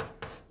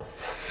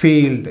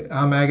field,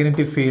 ആ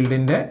മാഗ്നറ്റിക്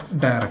ഫീൽഡിൻ്റെ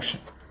ഡയറക്ഷൻ.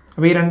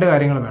 അപ്പോൾ ഈ രണ്ട്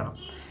കാര്യങ്ങൾ വേണം.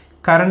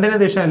 കറണ്ടിൻ്റെ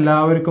ദിശ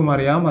എല്ലാവർക്കും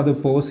അറിയാം, അത്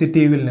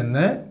പോസിറ്റീവിൽ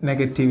നിന്ന്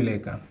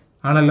നെഗറ്റീവിലേക്കാണ്,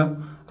 ആണല്ലോ,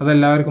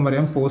 അതെല്ലാവർക്കും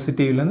അറിയാം,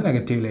 പോസിറ്റീവിൽ നിന്ന്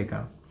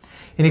നെഗറ്റീവിലേക്കാണ്.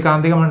 ഇനി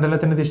കാന്തിക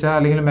മണ്ഡലത്തിൻ്റെ ദിശ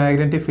അല്ലെങ്കിൽ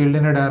മാഗ്നറ്റിക്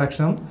ഫീൽഡിൻ്റെ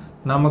ഡയറക്ഷനും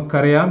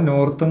നമുക്കറിയാം,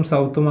 നോർത്തും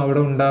സൗത്തും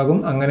അവിടെ ഉണ്ടാകും.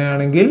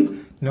 അങ്ങനെയാണെങ്കിൽ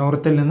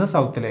നോർത്തിൽ നിന്ന്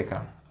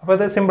സൗത്തിലേക്കാണ്. അപ്പോൾ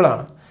അത്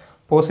സിമ്പിളാണ്,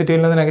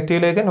 പോസിറ്റീവിൽ നിന്ന്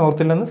നെഗറ്റീവിലേക്ക്,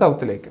 നോർത്തിൽ നിന്ന്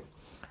സൗത്തിലേക്ക്.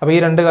 അപ്പോൾ ഈ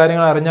രണ്ട്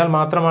കാര്യങ്ങൾ അറിഞ്ഞാൽ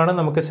മാത്രമാണ്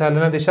നമുക്ക്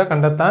ചലനദിശ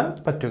കണ്ടെത്താൻ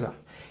പറ്റുക.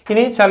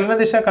 ഇനി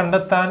ചലനദിശ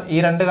കണ്ടെത്താൻ ഈ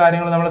രണ്ട്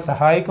കാര്യങ്ങൾ നമ്മളെ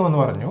സഹായിക്കുമെന്ന്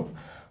പറഞ്ഞു.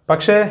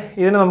 പക്ഷേ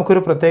ഇതിന്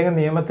നമുക്കൊരു പ്രത്യേക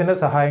നിയമത്തിൻ്റെ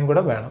സഹായം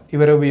കൂടെ വേണം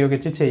ഇവരെ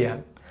ഉപയോഗിച്ച് ചെയ്യാൻ.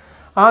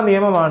 ആ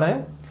നിയമമാണ്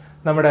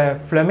നമ്മുടെ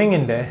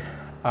ഫ്ലെമിങ്ങിൻ്റെ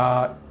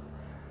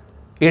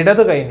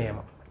ഇടത് കൈ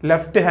നിയമം,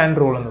 ലെഫ്റ്റ് ഹാൻഡ്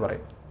റൂൾ എന്ന്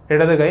പറയും,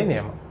 ഇടത് കൈ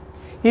നിയമം.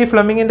 ഈ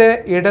ഫ്ലെമിങ്ങിൻ്റെ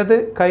ഇടത്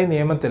കൈ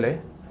നിയമത്തിൽ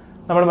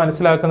നമ്മൾ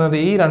മനസ്സിലാക്കുന്നത്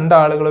ഈ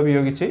രണ്ടാളുകൾ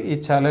ഉപയോഗിച്ച് ഈ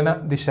ചലന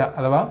ദിശ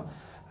അഥവാ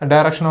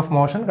ഡയറക്ഷൻ ഓഫ്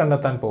മോഷൻ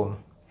കണ്ടെത്താൻ പോകുന്നു.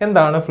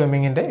 എന്താണ്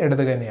ഫ്ലെമിങ്ങിൻ്റെ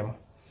ഇടത് കൈ നിയമം?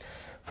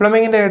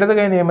 ഫ്ലെമിങ്ങിൻ്റെ ഇടത്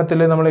കൈ നിയമത്തിൽ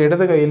നമ്മൾ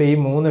ഇടത് കൈയിലെ ഈ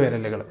മൂന്ന്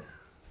വിരലുകൾ,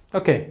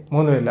 ഓക്കെ,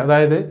 മൂന്ന് വിരൽ,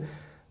 അതായത്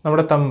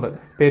നമ്മുടെ തമ്പ്,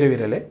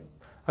 പെരുവിരൽ,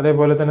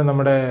 അതേപോലെ തന്നെ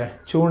നമ്മുടെ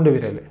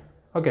ചൂണ്ടുവിരൽ,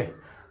 ഓക്കെ,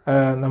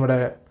 നമ്മുടെ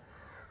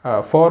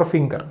ഫോർ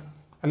ഫിംഗർ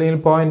അല്ലെങ്കിൽ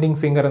പോയിൻറ്റിങ്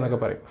ഫിംഗർ എന്നൊക്കെ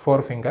പറയും, ഫോർ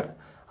ഫിംഗർ,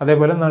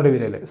 അതേപോലെ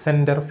നടുവിരൽ,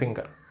 സെൻറ്റർ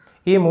ഫിംഗർ,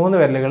 ഈ മൂന്ന്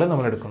വിരലുകൾ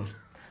നമ്മൾ എടുക്കുന്നു.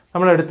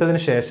 നമ്മൾ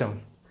എടുത്തതിന് ശേഷം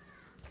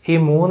ഈ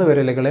മൂന്ന്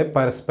വിരലുകളെ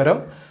പരസ്പരം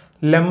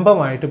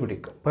ലംബമായിട്ട്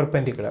പിടിക്കും,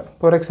 പെർപെൻഡിക്കുലർ.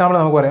 ഫോർ എക്സാമ്പിൾ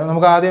നമുക്ക് പറയാം,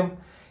 നമുക്ക് ആദ്യം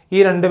ഈ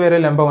രണ്ട് പേരെ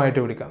ലംബമായിട്ട്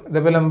പിടിക്കാം.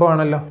 ഇതിപ്പോൾ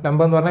ലംബമാണല്ലോ,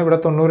 ലംബം എന്ന് പറഞ്ഞാൽ ഇവിടെ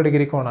 90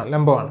 ഡിഗ്രി കോണാണ്,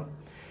 ലംബമാണ്.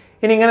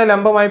 ഇനി ഇങ്ങനെ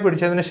ലംബമായി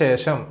പിടിച്ചതിന്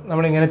ശേഷം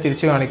നമ്മളിങ്ങനെ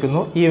തിരിച്ച്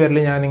കാണിക്കുന്നു, ഈ വിരൽ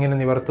ഞാനിങ്ങനെ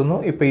നിവർത്തുന്നു,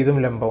 ഇപ്പോൾ ഇതും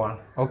ലംബമാണ്,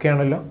 ഓക്കെ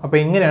ആണല്ലോ. അപ്പോൾ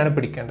ഇങ്ങനെയാണ്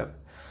പിടിക്കേണ്ടത്.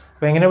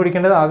 അപ്പോൾ എങ്ങനെ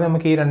പിടിക്കേണ്ടത്? ആദ്യം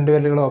നമുക്ക് ഈ രണ്ട്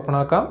വിരലുകൾ ഓപ്പൺ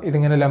ആക്കാം,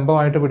 ഇതിങ്ങനെ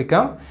ലംബമായിട്ട്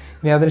പിടിക്കാം.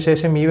 ഇനി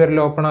അതിനുശേഷം ഈ വിരൽ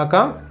ഓപ്പൺ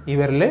ആക്കാം, ഈ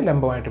വിരൽ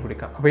ലംബമായിട്ട്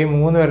പിടിക്കാം. അപ്പോൾ ഈ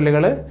മൂന്ന്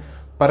വിരലുകൾ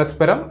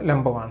പരസ്പരം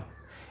ലംബമാണ്.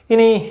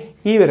 ഇനി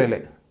ഈ വിരൽ,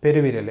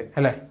 പെരുവിരൽ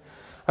അല്ലേ,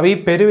 അപ്പോൾ ഈ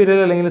പെരുവിരൽ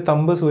അല്ലെങ്കിൽ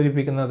തമ്പ്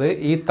സൂചിപ്പിക്കുന്നത്,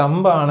 ഈ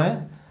തമ്പാണ്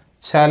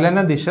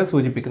ചലനദിശ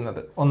സൂചിപ്പിക്കുന്നത്,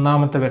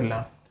 ഒന്നാമത്തെ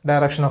വിരലാണ്,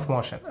 ഡയറക്ഷൻ ഓഫ്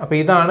മോഷൻ. അപ്പോൾ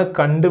ഇതാണ്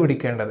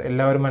കണ്ടുപിടിക്കേണ്ടത്,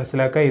 എല്ലാവരും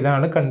മനസ്സിലാക്കുക,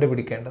 ഇതാണ്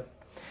കണ്ടുപിടിക്കേണ്ടത്.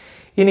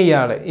 ഇനി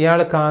ഇയാൾ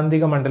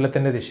കാന്തിക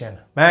മണ്ഡലത്തിൻ്റെ ദിശയാണ്,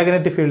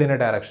 മാഗ്നറ്റിക് ഫീൽഡിൻ്റെ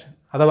ഡയറക്ഷൻ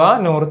അഥവാ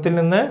നോർത്തിൽ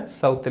നിന്ന്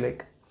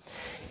സൗത്തിലേക്ക്.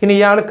 ഇനി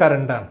ഇയാൾ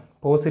കറണ്ടാണ്,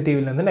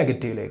 പോസിറ്റീവിൽ നിന്ന്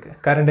നെഗറ്റീവിലേക്ക്,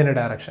 കറണ്ടിൻ്റെ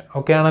ഡയറക്ഷൻ,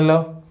 ഓക്കെ ആണല്ലോ.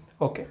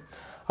 ഓക്കെ,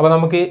 അപ്പോൾ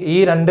നമുക്ക് ഈ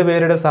രണ്ട്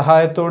പേരുടെ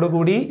സഹായത്തോടു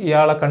കൂടി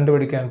ഇയാളെ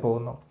കണ്ടുപിടിക്കാൻ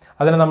പോകുന്നു.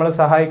 അതിന് നമ്മൾ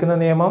സഹായിക്കുന്ന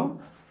നിയമം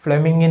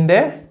ഫ്ലെമിങ്ങിൻ്റെ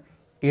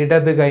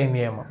ഇടത് കൈ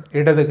നിയമം,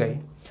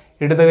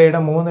 ഇടത് കൈയുടെ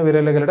മൂന്ന്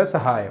വിരലുകളുടെ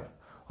സഹായം.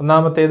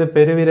 ഒന്നാമത്തേത്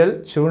പെരുവിരൽ,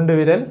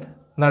 ചൂണ്ടുവിരൽ,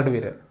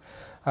 നടുവിരൽ,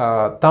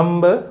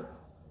 thumb,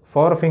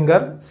 four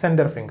finger,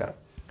 centre finger,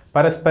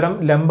 പരസ്പരം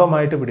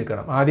ലംബമായിട്ട്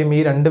പിടിക്കണം. ആദ്യം ഈ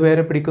രണ്ട്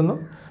പേരെ പിടിക്കുന്നു,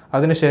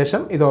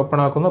 അതിനുശേഷം ഇത്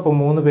ഓപ്പൺ ആക്കുന്നു, അപ്പോൾ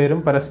മൂന്ന് പേരും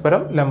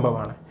പരസ്പരം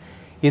ലംബമാണ്.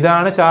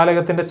 ഇതാണ്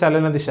ചാലകത്തിൻ്റെ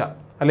ചലനദിശ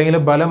അല്ലെങ്കിൽ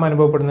ബലം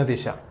അനുഭവപ്പെടുന്ന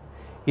ദിശ.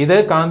 ഇത്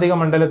കാന്തിക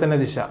മണ്ഡലത്തിൻ്റെ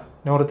ദിശ,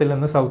 നോർത്തിൽ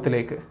നിന്ന്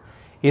സൗത്തിലേക്ക്.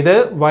 ഇത്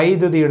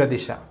വൈദ്യുതിയുടെ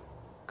ദിശ,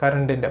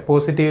 കറണ്ടിൻ്റെ,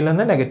 പോസിറ്റീവിൽ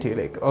നിന്ന്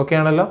നെഗറ്റീവിലേക്ക്, ഓക്കെ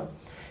ആണല്ലോ.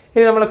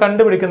 ഇനി നമ്മൾ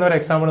കണ്ടുപിടിക്കുന്ന ഒരു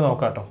എക്സാമ്പിൾ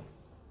നോക്കാം കേട്ടോ.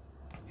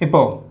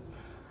 ഇപ്പോൾ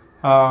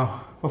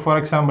ഫോർ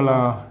എക്സാമ്പിൾ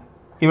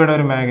ഇവിടെ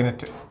ഒരു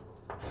മാഗ്നറ്റ്,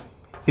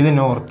 ഇത്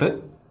നോർത്ത്,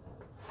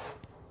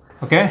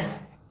 ഓക്കെ,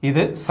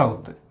 ഇത്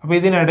സൗത്ത്. അപ്പോൾ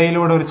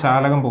ഇതിനിടയിലൂടെ ഒരു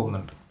ചാലകം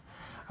പോകുന്നുണ്ട്.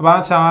 അപ്പോൾ ആ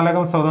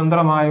ചാലകം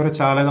സ്വതന്ത്രമായ ഒരു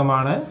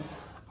ചാലകമാണ്.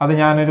 അത്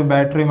ഞാനൊരു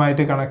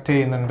ബാറ്ററിയുമായിട്ട് കണക്ട്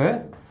ചെയ്യുന്നുണ്ട്.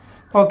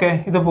 ഓക്കെ,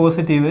 ഇത്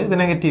പോസിറ്റീവ്, ഇത്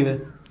നെഗറ്റീവ്.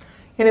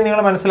 ഇനി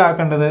നിങ്ങൾ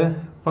മനസ്സിലാക്കേണ്ടത്,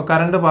 ഇപ്പോൾ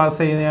കറണ്ട് പാസ്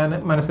ചെയ്ത് ഞാൻ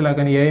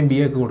മനസ്സിലാക്കാൻ എയും ബി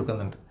ഒക്കെ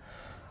കൊടുക്കുന്നുണ്ട്.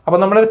 അപ്പോൾ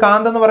നമ്മളൊരു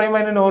കാന്തം എന്ന് പറയുമ്പോൾ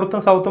അതിന്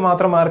നോർത്തും സൗത്തും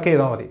മാത്രം മാർക്ക്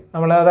ചെയ്താൽ മതി.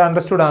 നമ്മളത്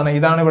അണ്ടർസ്റ്റുഡ് ആണ്.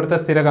 ഇതാണ് ഇവിടുത്തെ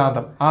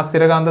സ്ഥിരകാന്തം. ആ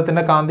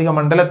സ്ഥിരകാന്തത്തിൻ്റെ കാന്തിക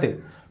മണ്ഡലത്തിൽ,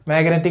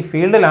 മാഗ്നറ്റിക്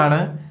ഫീൽഡിലാണ്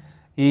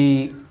ഈ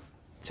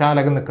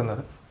ചാലകം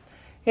നിൽക്കുന്നത്.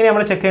 ഇനി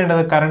നമ്മൾ ചെക്ക്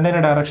ചെയ്യേണ്ടത്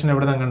കറണ്ടിൻ്റെ ഡയറക്ഷൻ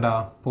എവിടെ നിന്ന് കണ്ടാ?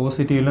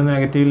 പോസിറ്റീവിൽ നിന്ന്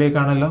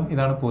നെഗറ്റീവിലേക്കാണല്ലോ.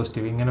 ഇതാണ്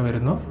പോസിറ്റീവ്, ഇങ്ങനെ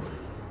വരുന്നു,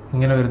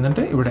 ഇങ്ങനെ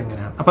വരുന്നുണ്ട്, ഇവിടെ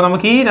ഇങ്ങനെയാണ്. അപ്പോൾ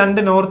നമുക്ക് ഈ രണ്ട്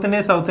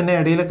നോർത്തിൻ്റെയും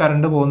സൗത്തിൻ്റെയും ഇടയിൽ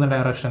കറണ്ട് പോകുന്ന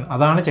ഡയറക്ഷൻ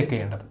അതാണ് ചെക്ക്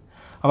ചെയ്യേണ്ടത്.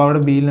 അപ്പോൾ അവിടെ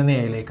ബിയിൽ നിന്ന്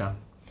എയിലേക്കാണ്.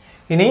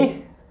 ഇനി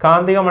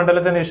കാന്തിക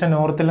മണ്ഡലത്തിൻ്റെ ദിശ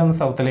നോർത്തിൽ നിന്ന്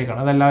സൗത്തിലേക്കാണ്.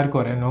 അതെല്ലാവർക്കും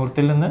അറിയാം,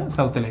 നോർത്തിൽ നിന്ന്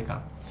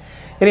സൗത്തിലേക്കാണ്.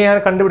 ഇനി ഞാൻ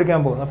കണ്ടുപിടിക്കാൻ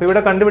പോകുന്നു. അപ്പോൾ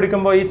ഇവിടെ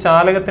കണ്ടുപിടിക്കുമ്പോൾ ഈ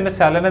ചാലകത്തിൻ്റെ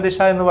ചലനദിശ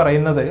എന്ന്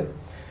പറയുന്നത്,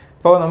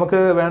 ഇപ്പോൾ നമുക്ക്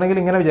വേണമെങ്കിൽ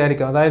ഇങ്ങനെ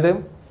വിചാരിക്കാം. അതായത്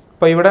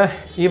ഇപ്പോൾ ഇവിടെ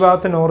ഈ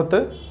ഭാഗത്ത് നോർത്ത്,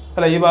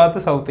 അല്ല ഈ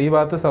ഭാഗത്ത് സൗത്ത്, ഈ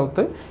ഭാഗത്ത്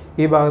സൗത്ത്,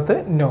 ഈ ഭാഗത്ത്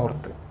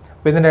നോർത്ത്.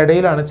 അപ്പോൾ ഇതിൻ്റെ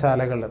ഇടയിലാണ്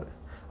ചാലകം ഉള്ളത്.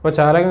 അപ്പോൾ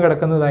ചാലകം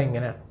കിടക്കുന്നത്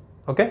ഇങ്ങനെയാണ്.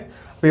 ഓക്കെ,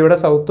 അപ്പോൾ ഇവിടെ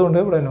സൗത്തും ഉണ്ട്,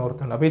 ഇവിടെ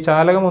നോർത്തും ഉണ്ട്. അപ്പോൾ ഈ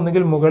ചാലകം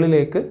ഒന്നുകിൽ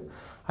മുകളിലേക്ക്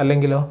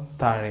അല്ലെങ്കിലോ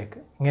താഴേക്ക്,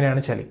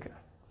 ഇങ്ങനെയാണ് ചലിക്കുക.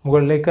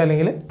 മുകളിലേക്ക്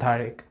അല്ലെങ്കിൽ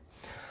താഴേക്ക്.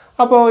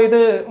 അപ്പോൾ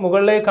ഇത്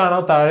മുകളിലേക്കാണോ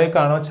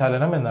താഴേക്കാണോ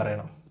ചലനം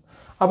എന്നറിയണം.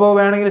 അപ്പോൾ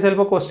വേണമെങ്കിൽ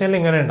ചിലപ്പോൾ ക്വസ്റ്റ്യനിൽ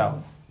ഇങ്ങനെ ഉണ്ടാവും,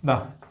 ഇതാ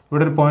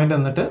ഇവിടെ ഒരു പോയിന്റ്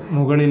വന്നിട്ട്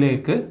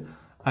മുകളിലേക്ക്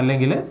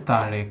അല്ലെങ്കിൽ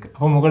താഴേക്ക്.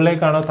 അപ്പോൾ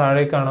മുകളിലേക്കാണോ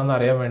താഴേക്കാണോ എന്ന്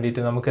അറിയാൻ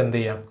വേണ്ടിയിട്ട് നമുക്ക് എന്ത്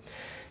ചെയ്യാം?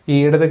 ഈ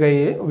ഇടത് കൈ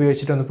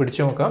ഉപയോഗിച്ചിട്ട് ഒന്ന്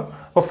പിടിച്ചു നോക്കാം.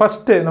 അപ്പോൾ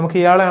ഫസ്റ്റ് നമുക്ക്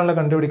ഇയാളെയാണല്ലോ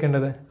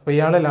കണ്ടുപിടിക്കേണ്ടത്. അപ്പോൾ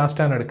ഇയാളെ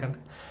ലാസ്റ്റാണ്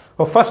എടുക്കേണ്ടത്.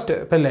 അപ്പോൾ ഫസ്റ്റ്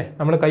ഇപ്പം അല്ലേ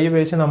നമ്മൾ കൈ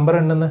ഉപയോഗിച്ച് നമ്പർ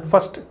ഉണ്ടെന്ന്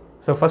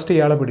ഫസ്റ്റ്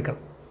ഇയാളെ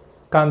പിടിക്കണം.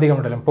 കാന്തിക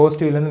മണ്ഡലം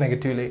പോസിറ്റീവിൽ നിന്ന്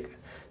നെഗറ്റീവിലേക്ക്.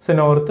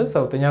 North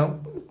south. ഞാൻ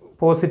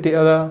പോസിറ്റീവ്,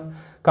 അതാ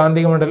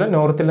കാന്തിക മണ്ഡലം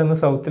നോർത്തിൽ നിന്ന്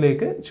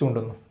സൗത്തിലേക്ക്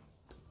ചൂണ്ടുന്നു,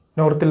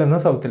 നോർത്തിൽ നിന്ന്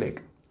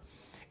സൗത്തിലേക്ക്.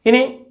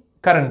 ഇനി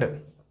കറണ്ട്.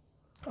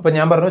 അപ്പോൾ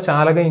ഞാൻ പറഞ്ഞു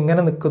ചാലകം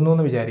ഇങ്ങനെ നിൽക്കുന്നു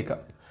എന്ന് വിചാരിക്കാം.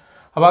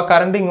 അപ്പോൾ ആ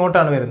കറണ്ട്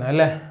ഇങ്ങോട്ടാണ് വരുന്നത്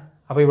അല്ലേ.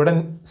 അപ്പോൾ ഇവിടെ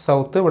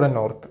സൗത്ത്, ഇവിടെ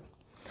നോർത്ത്.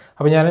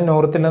 അപ്പോൾ ഞാൻ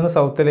നോർത്തിൽ നിന്ന്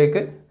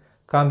സൗത്തിലേക്ക്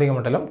കാന്തിക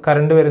മണ്ഡലം,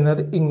 കറണ്ട്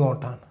വരുന്നത്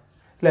ഇങ്ങോട്ടാണ്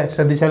അല്ലേ.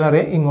 ശ്രദ്ധിച്ചാൽ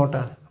അറിയാം,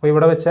 ഇങ്ങോട്ടാണ്. അപ്പോൾ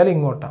ഇവിടെ വെച്ചാൽ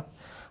ഇങ്ങോട്ടാണ്.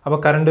 അപ്പോൾ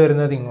കറണ്ട്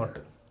വരുന്നത് ഇങ്ങോട്ട്.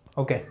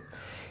 ഓക്കെ,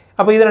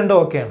 അപ്പോൾ ഇത് രണ്ടും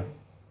ഓക്കെയാണ്.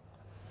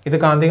 ഇത്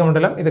കാന്തിക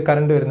മണ്ഡലം, ഇത്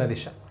കറണ്ട് വരുന്ന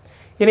ദിശ.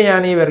 ഇനി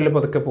ഞാൻ ഈ വിരൽ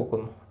പതുക്കെ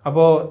പൊക്കുന്നു.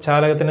 അപ്പോൾ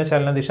ചാലകത്തിൻ്റെ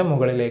ചലനദിശ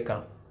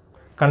മുകളിലേക്കാണ്.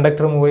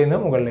 കണ്ടക്ടർ മൂവ്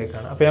ചെയ്യുന്നത്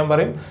മുകളിലേക്കാണ്. അപ്പോൾ ഞാൻ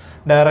പറയും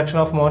ഡയറക്ഷൻ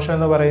ഓഫ് മോഷൻ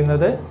എന്ന്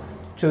പറയുന്നത്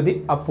ടു ദി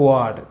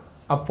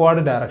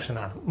അപ്വാർഡ്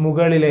ഡയറക്ഷനാണ്,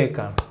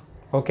 മുകളിലേക്കാണ്.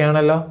 ഓക്കെ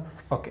ആണല്ലോ.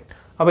 ഓക്കെ,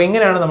 അപ്പോൾ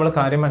ഇങ്ങനെയാണ് നമ്മൾ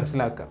കാര്യം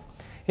മനസ്സിലാക്കുക.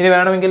 ഇനി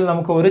വേണമെങ്കിൽ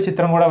നമുക്ക് ഒരു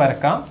ചിത്രം കൂടെ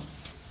വരക്കാം.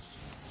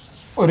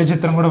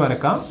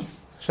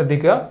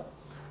 ശ്രദ്ധിക്കുക.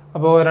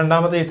 അപ്പോൾ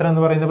രണ്ടാമത്തെ ചിത്രം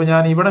എന്ന് പറയുന്നത്, ഇപ്പോൾ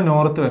ഞാൻ ഇവിടെ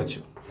നോർത്ത്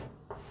വരച്ചു.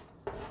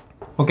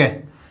 ഓക്കെ,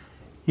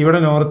 ഇവിടെ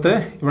നോർത്ത്,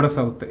 ഇവിടെ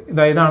സൗത്ത്.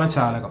 ഇതാണ്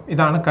ചാലകം,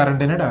 ഇതാണ്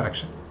കറണ്ടിൻ്റെ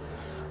ഡയറക്ഷൻ.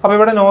 അപ്പോൾ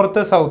ഇവിടെ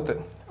നോർത്ത് സൗത്ത്.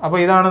 അപ്പോൾ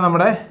ഇതാണ്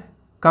നമ്മുടെ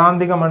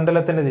കാന്തിക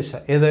മണ്ഡലത്തിൻ്റെ ദിശ.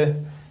 ഏത്?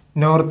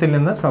 നോർത്തിൽ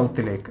നിന്ന്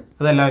സൗത്തിലേക്ക്.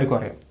 അതെല്ലാവർക്കും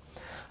അറിയാം.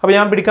 അപ്പോൾ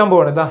ഞാൻ പിടിക്കാൻ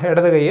പോവാണ്. ഇതാ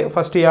ഇടത് കൈ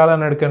ഫസ്റ്റ്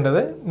ഇയാളാണ്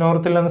എടുക്കേണ്ടത്.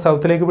 നോർത്തിൽ നിന്ന്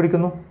സൗത്തിലേക്ക്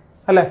പിടിക്കുന്നു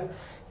അല്ലേ.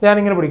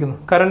 ഞാനിങ്ങനെ പിടിക്കുന്നു.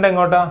 കറണ്ട്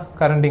എങ്ങോട്ടാ?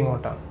 കറണ്ട്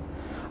ഇങ്ങോട്ടാണ്.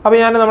 അപ്പോൾ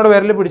ഞാൻ നമ്മുടെ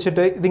വിരൽ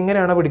പിടിച്ചിട്ട്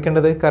ഇതിങ്ങനെയാണോ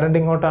പിടിക്കേണ്ടത്? കറണ്ട്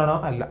ഇങ്ങോട്ടാണോ?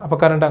 അല്ല. അപ്പോൾ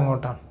കറണ്ട്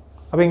അങ്ങോട്ടാണ്.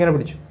 അപ്പോൾ ഇങ്ങനെ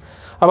പിടിച്ചു.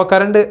 അപ്പോൾ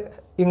കറണ്ട്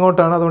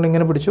ഇങ്ങോട്ടാണ്, അതുകൊണ്ട്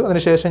ഇങ്ങനെ പിടിച്ചു.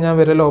 അതിനുശേഷം ഞാൻ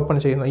വിരൽ ഓപ്പൺ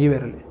ചെയ്യുന്നു, ഈ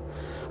വിരൽ.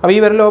 അപ്പോൾ ഈ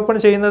വിരൽ ഓപ്പൺ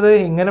ചെയ്യുന്നത്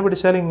ഇങ്ങനെ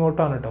പിടിച്ചാൽ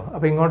ഇങ്ങോട്ടാണ് കേട്ടോ.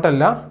 അപ്പോൾ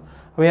ഇങ്ങോട്ടല്ല.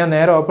 അപ്പോൾ ഞാൻ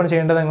നേരെ ഓപ്പൺ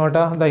ചെയ്യേണ്ടത്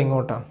എങ്ങോട്ടാണ്? ഇതാ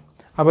ഇങ്ങോട്ടാണ്.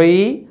 അപ്പോൾ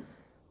ഈ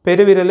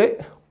പെരുവിരൽ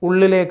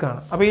ഉള്ളിലേക്കാണ്.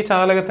 അപ്പോൾ ഈ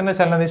ചാലകത്തിൻ്റെ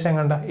ചലനദിശ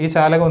കണ്ട, ഈ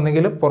ചാലകം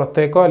ഒന്നുകിൽ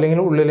പുറത്തേക്കോ അല്ലെങ്കിൽ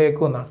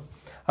ഉള്ളിലേക്കോ എന്നാണ്.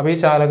 അപ്പോൾ ഈ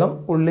ചാലകം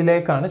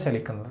ഉള്ളിലേക്കാണ്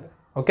ചലിക്കുന്നത്.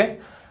 ഓക്കെ,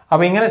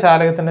 അപ്പോൾ ഇങ്ങനെ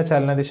ചാലകത്തിൻ്റെ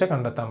ചലനദിശ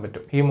കണ്ടെത്താൻ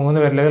പറ്റും. ഈ 3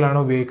 വിരലുകളാണ്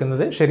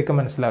ഉപയോഗിക്കുന്നത്, ശരിക്കും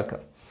മനസ്സിലാക്കുക.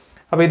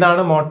 അപ്പോൾ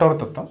ഇതാണ് മോട്ടോർ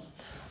തത്വം.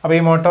 അപ്പോൾ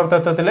ഈ മോട്ടോർ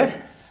തത്വത്തിൽ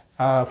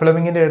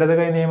ഫ്ലെമിങ്ങിൻ്റെ ഇടത്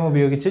കൈ നിയമം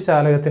ഉപയോഗിച്ച്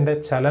ചാലകത്തിൻ്റെ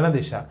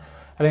ചലനദിശ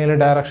അല്ലെങ്കിൽ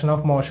ഡയറക്ഷൻ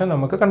ഓഫ് മോഷൻ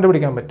നമുക്ക്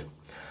കണ്ടുപിടിക്കാൻ പറ്റും.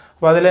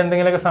 അപ്പോൾ അതിൽ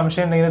എന്തെങ്കിലുമൊക്കെ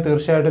സംശയം ഉണ്ടെങ്കിൽ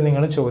തീർച്ചയായിട്ടും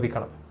നിങ്ങൾ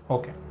ചോദിക്കണം.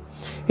 ഓക്കെ,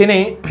 ഇനി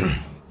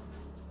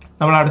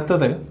നമ്മൾ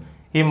അടുത്തത്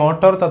ഈ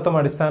മോട്ടോർ തത്വം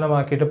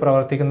അടിസ്ഥാനമാക്കിയിട്ട്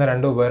പ്രവർത്തിക്കുന്ന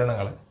 2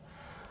 ഉപകരണങ്ങൾ.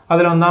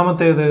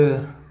 അതിലൊന്നാമത്തേത്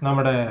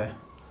നമ്മുടെ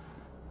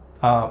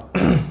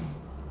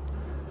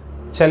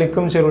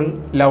ചലിക്കും ചുരുൾ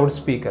loud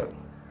speaker,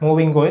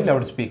 moving coil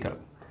loud speaker.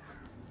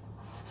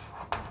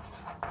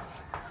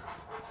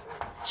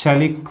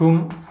 ചലിക്കും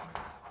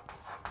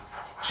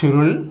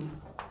ചുരുൾ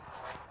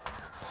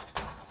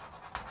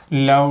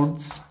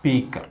ലൗഡ്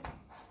സ്പീക്കർ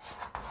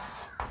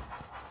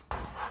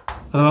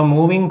അഥവാ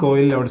moving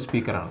coil loud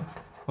സ്പീക്കറാണ്.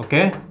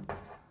 Okay,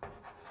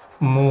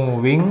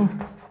 moving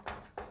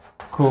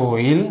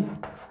coil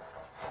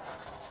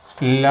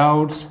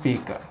loud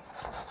speaker.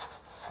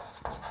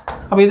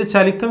 അപ്പോൾ ഇത്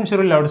ചലിക്കും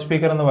ചുരുൾ ലൗഡ്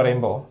സ്പീക്കർ എന്ന്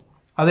പറയുമ്പോൾ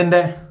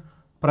അതിൻ്റെ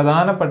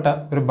പ്രധാനപ്പെട്ട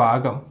ഒരു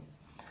ഭാഗം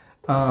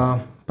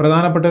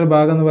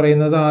എന്ന്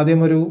പറയുന്നത്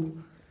ആദ്യം ഒരു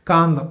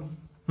കാന്തം.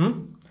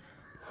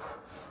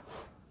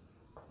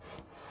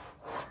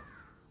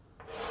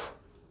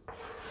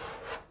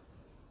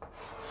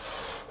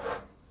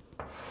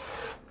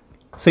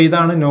 സോ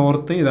ഇതാണ്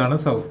നോർത്ത്, ഇതാണ്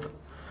സൗത്ത്.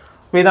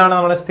 അപ്പോൾ ഇതാണ്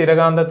നമ്മുടെ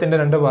സ്ഥിരകാന്തത്തിൻ്റെ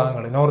രണ്ട്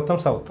ഭാഗങ്ങൾ, നോർത്തും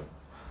സൗത്തും.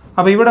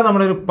 അപ്പോൾ ഇവിടെ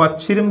നമ്മളൊരു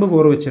പച്ചിരുമ്പ്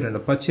കോർ വെച്ചിട്ടുണ്ട്.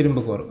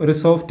 പച്ചിരുമ്പ് കോർ ഒരു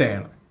സോഫ്റ്റ്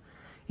അയൺ.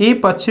 ഈ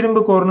പച്ചിരുമ്പ്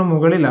കോറിന്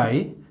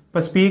മുകളിലായി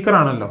ഇപ്പോൾ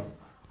സ്പീക്കറാണല്ലോ,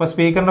 അപ്പോൾ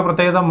സ്പീക്കറിൻ്റെ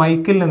പ്രത്യേകത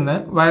മൈക്കിൽ നിന്ന്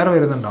വയർ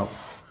വരുന്നുണ്ടാവും.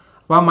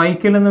 അപ്പോൾ ആ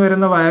മൈക്കിൽ നിന്ന്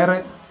വരുന്ന വയർ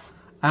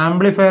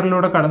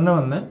ആംപ്ലിഫയറിലൂടെ കടന്നു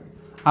വന്ന്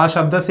ആ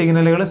ശബ്ദ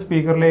സിഗ്നലുകൾ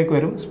സ്പീക്കറിലേക്ക്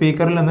വരും.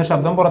 സ്പീക്കറിൽ നിന്ന്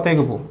ശബ്ദം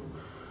പുറത്തേക്ക് പോകും.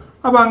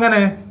 അപ്പോൾ അങ്ങനെ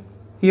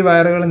ഈ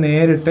വയറുകൾ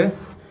നേരിട്ട്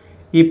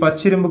ഈ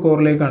പച്ചിരുമ്പ്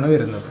കോറിലേക്കാണ്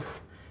വരുന്നത്.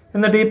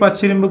 എന്നിട്ട് ഈ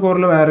പച്ചിരുമ്പ്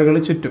കോറിൽ വയറുകൾ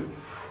ചുറ്റും.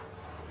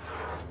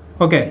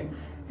 ഓക്കെ,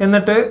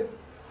 എന്നിട്ട്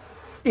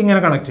ഇങ്ങനെ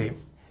കണക്ട് ചെയ്യും.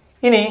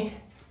 ഇനി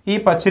ഈ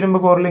പച്ചിരുമ്പ്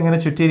കോറിൽ ഇങ്ങനെ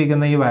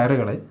ചുറ്റിയിരിക്കുന്ന ഈ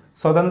വയറുകൾ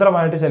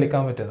സ്വതന്ത്രമായിട്ട്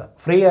ചലിക്കാൻ പറ്റുന്ന,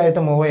 ഫ്രീ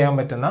ആയിട്ട് മൂവ് ചെയ്യാൻ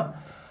പറ്റുന്ന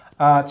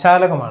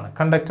ചാലകമാണ്,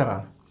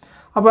 കണ്ടക്ടറാണ്.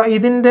 അപ്പോൾ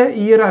ഇതിൻ്റെ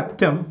ഈ ഒരു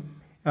അറ്റം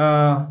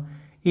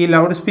ഈ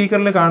ലൗഡ്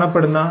സ്പീക്കറിൽ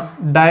കാണപ്പെടുന്ന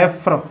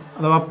ഡയഫ്രം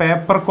അഥവാ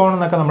പേപ്പർ കോൺ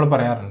എന്നൊക്കെ നമ്മൾ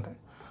പറയാറുണ്ട്.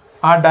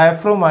 ആ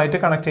ഡയഫ്രവുമായിട്ട്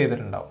കണക്ട്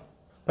ചെയ്തിട്ടുണ്ടാവും.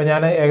 അപ്പോൾ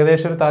ഞാൻ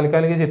ഏകദേശം ഒരു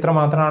താൽക്കാലിക ചിത്രം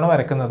മാത്രമാണ്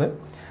വരയ്ക്കുന്നത്.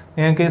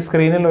 നിങ്ങൾക്ക് ഈ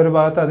സ്ക്രീനിൽ ഒരു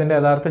ഭാഗത്ത് അതിൻ്റെ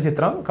യഥാർത്ഥ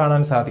ചിത്രം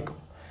കാണാൻ സാധിക്കും.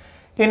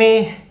 ഇനി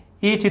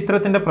ഈ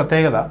ചിത്രത്തിൻ്റെ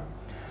പ്രത്യേകത,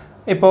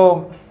 ഇപ്പോൾ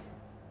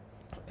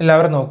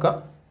എല്ലാവരും നോക്കുക,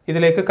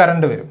 ഇതിലേക്ക്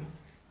കറണ്ട് വരും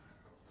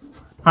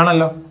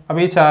ആണല്ലോ.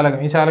 അപ്പോൾ ഈ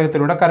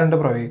ചാലകത്തിലൂടെ കറണ്ട്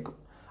പ്രവഹിക്കും.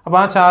 അപ്പോൾ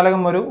ആ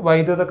ചാലകം ഒരു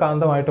വൈദ്യുത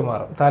കാന്തമായിട്ട്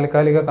മാറും,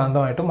 താൽക്കാലിക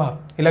കാന്തമായിട്ട്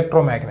മാറും,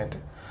 ഇലക്ട്രോ മാഗ്നറ്റ്.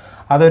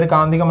 അതൊരു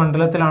കാന്തിക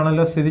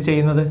മണ്ഡലത്തിലാണല്ലോ സ്ഥിതി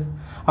ചെയ്യുന്നത്.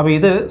 അപ്പോൾ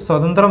ഇത്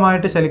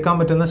സ്വതന്ത്രമായിട്ട് ചലിക്കാൻ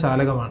പറ്റുന്ന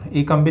ചാലകമാണ്.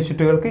 ഈ കമ്പി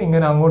ചുറ്റുകൾക്ക്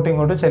ഇങ്ങനെ അങ്ങോട്ടും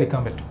ഇങ്ങോട്ടും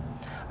ചലിക്കാൻ പറ്റും.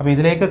 അപ്പോൾ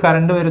ഇതിലേക്ക്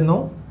കറണ്ട് വരുന്നു.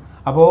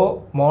 അപ്പോൾ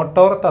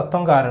മോട്ടോർ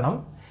തത്വം കാരണം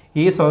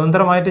ഈ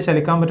സ്വതന്ത്രമായിട്ട്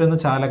ചലിക്കാൻ പറ്റുന്ന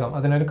ചാലകം,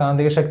 അതിനൊരു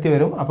കാന്തിക ശക്തി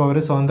വരും. അപ്പോൾ അവർ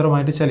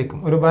സ്വതന്ത്രമായിട്ട് ചലിക്കും,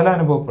 ഒരു ബലം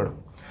അനുഭവപ്പെടും.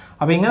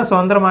 അപ്പോൾ ഇങ്ങനെ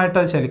സ്വതന്ത്രമായിട്ട്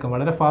അത് ചലിക്കും,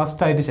 വളരെ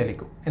ഫാസ്റ്റായിട്ട്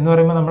ചലിക്കും. എന്ന്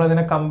പറയുമ്പോൾ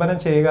നമ്മളതിനെ കമ്പനം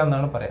ചെയ്യുക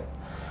എന്നാണ് പറയുക.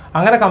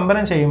 അങ്ങനെ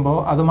കമ്പനം ചെയ്യുമ്പോൾ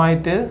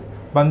അതുമായിട്ട്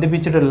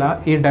ബന്ധിപ്പിച്ചിട്ടുള്ള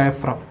ഈ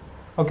ഡയഫ്രം,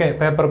 ഓക്കെ,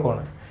 പേപ്പർ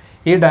കോണ്,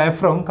 ഈ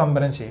ഡയഫ്രം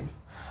കമ്പനം ചെയ്യും.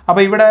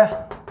 അപ്പോൾ ഇവിടെ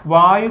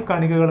വായു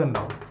കണികകൾ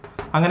ഉണ്ടാവും.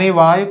 അങ്ങനെ ഈ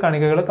വായു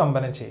കണികകൾ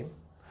കമ്പനം ചെയ്യും.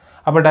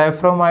 അപ്പോൾ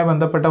ഡയഫ്രവുമായി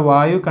ബന്ധപ്പെട്ട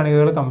വായു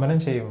കണികകൾ കമ്പനം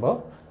ചെയ്യുമ്പോൾ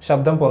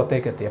ശബ്ദം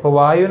പുറത്തേക്ക് എത്തി. അപ്പോൾ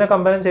വായുവിനെ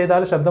കമ്പനം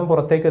ചെയ്താൽ ശബ്ദം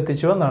പുറത്തേക്ക്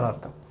എത്തിച്ചു എന്നാണ്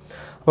അർത്ഥം.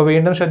 അപ്പോൾ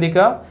വീണ്ടും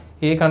ശ്രദ്ധിക്കുക,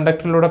 ഈ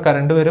കണ്ടക്ടറിലൂടെ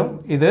കറണ്ട് വരും.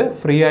 ഇത്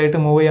ഫ്രീ ആയിട്ട്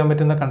മൂവ് ചെയ്യാൻ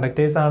പറ്റുന്ന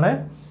കണ്ടക്ടേഴ്സാണ്.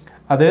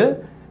 അത്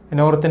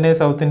നോർത്തിൻ്റെയും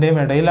സൗത്തിൻ്റെയും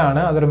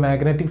ഇടയിലാണ്, അതൊരു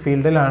മാഗ്നറ്റിക്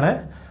ഫീൽഡിലാണ്.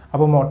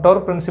 അപ്പോൾ മോട്ടോർ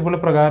പ്രിൻസിപ്പിൾ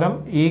പ്രകാരം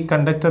ഈ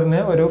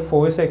കണ്ടക്ടറിന് ഒരു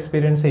ഫോഴ്സ്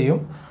എക്സ്പീരിയൻസ് ചെയ്യും.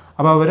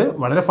 അപ്പോൾ അവർ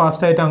വളരെ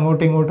ഫാസ്റ്റായിട്ട്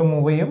അങ്ങോട്ടും ഇങ്ങോട്ടും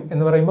മൂവ് ചെയ്യും.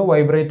 എന്ന് പറയുമ്പോൾ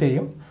വൈബ്രേറ്റ്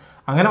ചെയ്യും.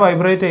 അങ്ങനെ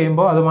വൈബ്രേറ്റ്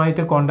ചെയ്യുമ്പോൾ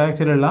അതുമായിട്ട്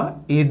കോണ്ടാക്റ്റിലുള്ള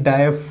ഈ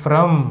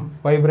ഡയഫ്രം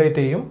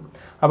വൈബ്രേറ്റ് ചെയ്യും.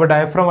 അപ്പോൾ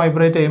ഡയഫ്രം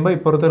വൈബ്രേറ്റ് ചെയ്യുമ്പോൾ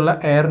ഇപ്പുറത്തുള്ള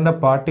എയറിൻ്റെ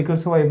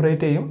പാർട്ടിക്കിൾസ്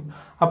വൈബ്രേറ്റ് ചെയ്യും.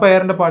 അപ്പോൾ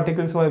എയറിൻ്റെ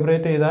പാർട്ടിക്കിൾസ്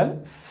വൈബ്രേറ്റ് ചെയ്താൽ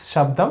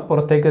ശബ്ദം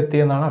പുറത്തേക്ക്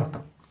എത്തിയെന്നാണ്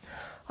അർത്ഥം.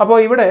 അപ്പോൾ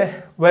ഇവിടെ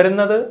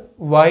വരുന്നത്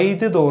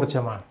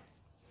വൈദ്യുതോർജ്ജമാണ്.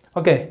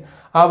 ഓക്കെ,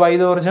 ആ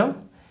വൈദ്യുതോർജ്ജം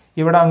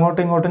ഇവിടെ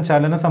അങ്ങോട്ടും ഇങ്ങോട്ടും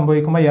ചലനം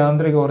സംഭവിക്കുമ്പോൾ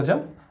യാന്ത്രികോർജ്ജം,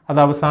 അത്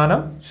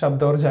അവസാനം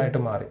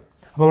ശബ്ദോർജ്ജമായിട്ട് മാറി.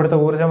 അപ്പോൾ ഇവിടുത്തെ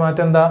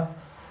ഊർജ്ജമാറ്റം എന്താ?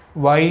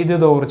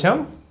 വൈദ്യുതോർജ്ജം,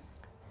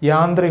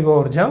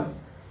 യാന്ത്രികോർജ്ജം,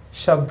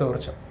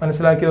 ശബ്ദോർജ്ജം.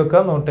 മനസ്സിലാക്കി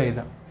വെക്കുക, നോട്ട്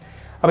ചെയ്താൽ.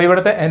 അപ്പോൾ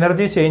ഇവിടുത്തെ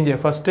energy change,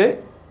 first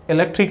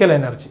electrical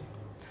energy.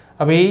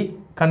 അപ്പോൾ ഈ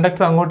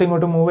കണ്ടക്ടർ അങ്ങോട്ടും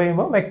ഇങ്ങോട്ടും മൂവ്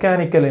ചെയ്യുമ്പോൾ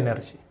മെക്കാനിക്കൽ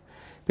എനർജി.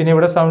 പിന്നെ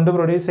ഇവിടെ സൗണ്ട്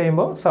പ്രൊഡ്യൂസ്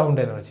ചെയ്യുമ്പോൾ സൗണ്ട്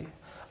എനർജി.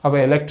 അപ്പോൾ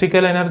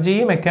electrical energy,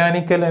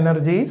 mechanical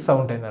energy,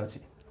 sound energy.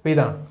 അപ്പോൾ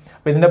ഇതാണ്.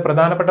 അപ്പോൾ ഇതിൻ്റെ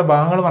പ്രധാനപ്പെട്ട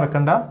ഭാഗങ്ങൾ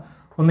മറക്കണ്ട.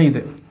 ഒന്ന്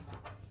ഇത്,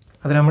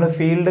 അത് നമ്മൾ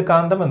ഫീൽഡ്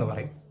കാന്തം എന്ന്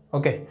പറയും.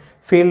 Okay,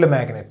 field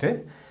magnet.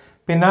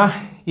 പിന്നെ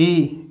ഈ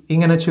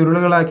ഇങ്ങനെ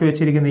ചുരുളുകളാക്കി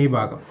വെച്ചിരിക്കുന്ന ഈ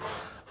ഭാഗം,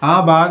 ആ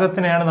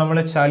ഭാഗത്തിനെയാണ് നമ്മൾ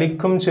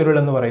ചലിക്കും ചുരുൾ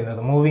എന്ന്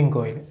പറയുന്നത്, മൂവിങ്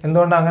കോയിൽ.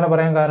 എന്തുകൊണ്ടാണ് അങ്ങനെ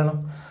പറയാൻ കാരണം?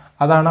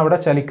 അതാണ് അവിടെ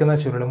ചലിക്കുന്ന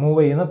ചുരുൾ, മൂവ്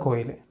ചെയ്യുന്ന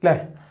കോയിൽ അല്ലേ.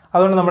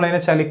 അതുകൊണ്ട് നമ്മളതിനെ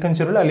ചലിക്കും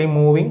ചുരുൾ അല്ലെങ്കിൽ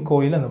മൂവിങ്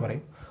കോയിൽ എന്ന്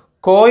പറയും.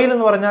 കോയിൽ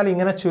എന്ന് പറഞ്ഞാൽ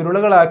ഇങ്ങനെ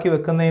ചുരുളുകളാക്കി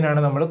വെക്കുന്നതിനാണ്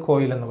നമ്മൾ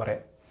കോയിൽ എന്ന്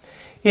പറയാം.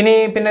 ഇനി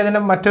പിന്നെ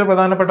ഇതിൻ്റെ മറ്റൊരു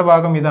പ്രധാനപ്പെട്ട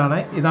ഭാഗം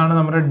ഇതാണ്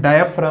നമ്മുടെ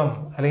ഡയഫ്രം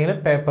അല്ലെങ്കിൽ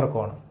പേപ്പർ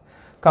കോൺ,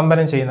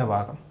 കമ്പനം ചെയ്യുന്ന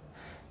ഭാഗം.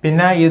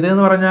 പിന്നെ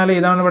ഇതെന്ന് പറഞ്ഞാൽ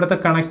ഇതാണ് ഇവിടുത്തെ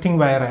കണക്റ്റിംഗ്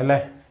വയർ അല്ലേ.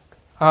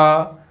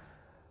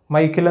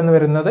 മൈക്കിൽ നിന്ന്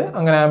വരുന്നത്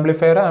അങ്ങനെ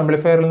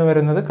ആംപ്ലിഫയറിൽ നിന്ന്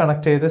വരുന്നത്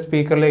കണക്ട് ചെയ്ത്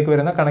സ്പീക്കറിലേക്ക്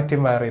വരുന്ന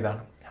കണക്റ്റിംഗ് വയർ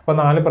ഇതാണ്. അപ്പോൾ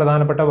 4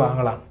 പ്രധാനപ്പെട്ട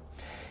ഭാഗങ്ങളാണ്.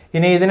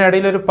 ഇനി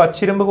ഇതിനിടയിൽ ഒരു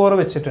പച്ചിരുമ്പ് കോർ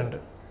വെച്ചിട്ടുണ്ട്.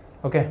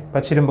 Okay,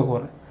 പച്ചിരുമ്പ്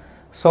core,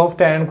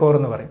 soft iron core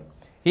എന്ന് പറയും.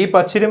 ഈ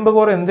പച്ചിരുമ്പ്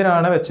കോർ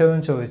എന്തിനാണ്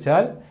വെച്ചതെന്ന്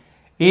ചോദിച്ചാൽ,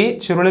 ഈ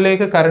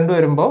ചുരുളിലേക്ക് കറണ്ട്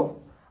വരുമ്പോൾ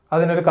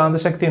അതിനൊരു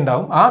കാന്തശക്തി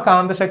ഉണ്ടാവും. ആ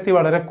കാന്തശക്തി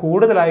വളരെ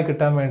കൂടുതലായി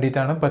കിട്ടാൻ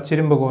വേണ്ടിയിട്ടാണ്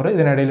പച്ചിരുമ്പ് കോർ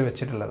ഇതിനിടയിൽ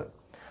വെച്ചിട്ടുള്ളത്.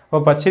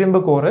 അപ്പോൾ പച്ചിരുമ്പ്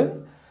കോറ്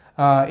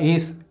ഈ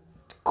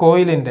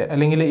കോയിലിൻ്റെ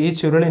അല്ലെങ്കിൽ ഈ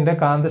ചുരുളിൻ്റെ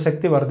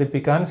കാന്തശക്തി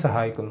വർദ്ധിപ്പിക്കാൻ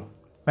സഹായിക്കുന്നു,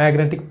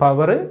 മാഗ്നറ്റിക്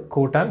പവർ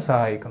കൂട്ടാൻ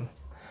സഹായിക്കുന്നു.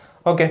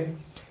 ഓക്കെ,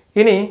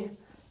 ഇനി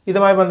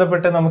ഇതുമായി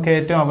ബന്ധപ്പെട്ട് നമുക്ക്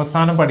ഏറ്റവും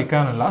അവസാനം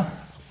പഠിക്കാനുള്ള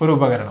ഒരു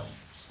ഉപകരണം,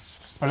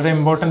 വളരെ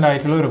ഇമ്പോർട്ടൻ്റ്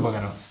ആയിട്ടുള്ള ഒരു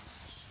ഉപകരണം,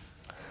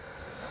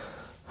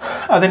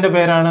 അതിൻ്റെ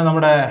പേരാണ്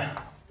നമ്മുടെ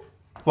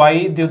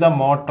വൈദ്യുത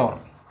മോട്ടോർ.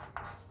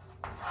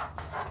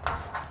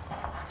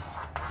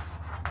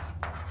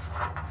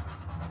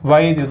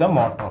 വൈദ്യുത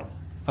മോട്ടോർ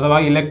അഥവാ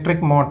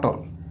ഇലക്ട്രിക് മോട്ടോർ.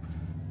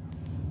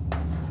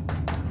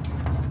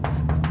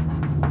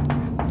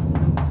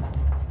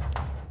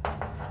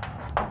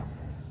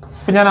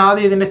 അപ്പോൾ ഞാൻ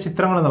ആദ്യം ഇതിൻ്റെ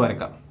ചിത്രങ്ങളൊന്ന്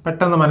വരയ്ക്കാം,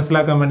 പെട്ടെന്ന്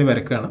മനസ്സിലാക്കാൻ വേണ്ടി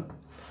വരയ്ക്കുകയാണ്.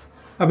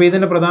 അപ്പോൾ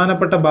ഇതിൻ്റെ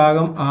പ്രധാനപ്പെട്ട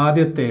ഭാഗം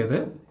ആദ്യത്തേത്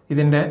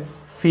ഇതിൻ്റെ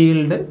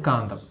ഫീൽഡ്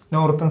കാന്തം,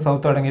 നോർത്തും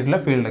സൗത്തും അടങ്ങിയിട്ടുള്ള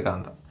ഫീൽഡ്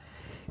കാന്തം.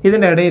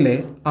 ഇതിൻ്റെ ഇടയിൽ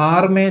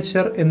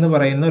ആർമേച്ചർ എന്ന്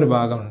പറയുന്ന ഒരു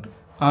ഭാഗമുണ്ട്.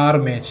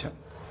 ആർമേച്ചർ.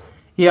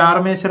 ഈ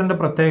ആർമേച്ചറിൻ്റെ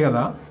പ്രത്യേകത,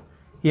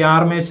 ഈ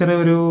ആർമേച്ചർ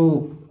ഒരു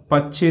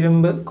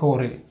പച്ചിരുമ്പ്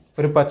കോറിൽ,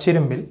 ഒരു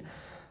പച്ചിരുമ്പിൽ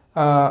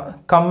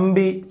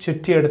കമ്പി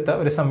ചുറ്റിയെടുത്ത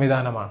ഒരു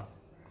സംവിധാനമാണ്.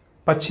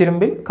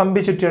 പച്ചിരുമ്പിൽ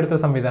കമ്പി ചുറ്റിയെടുത്ത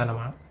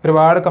സംവിധാനമാണ്.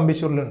 ഒരുപാട് കമ്പി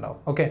ചുരുളുണ്ടാവും.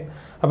 ഓക്കെ,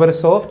 അപ്പോൾ ഒരു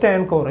സോഫ്റ്റ്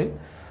അയൺ കോറിൽ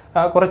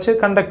കുറച്ച്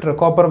കണ്ടക്ടർ,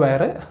 കോപ്പർ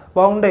വയർ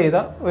വൗണ്ട് ചെയ്ത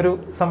ഒരു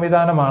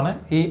സംവിധാനമാണ്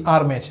ഈ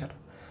ആർമേച്ചർ.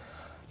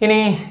 ഇനി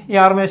ഈ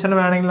ആർമേച്ചറിന്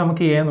വേണമെങ്കിൽ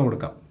നമുക്ക് എ എന്ന്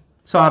കൊടുക്കാം.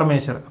 So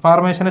armature. അപ്പോൾ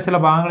ആർമേച്ചറിൻ്റെ ചില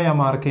ഭാഗങ്ങൾ ഞാൻ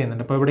മാർക്ക്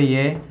ചെയ്യുന്നുണ്ട്. അപ്പോൾ ഇവിടെ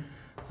എ,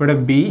 ഇവിടെ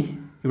ബി,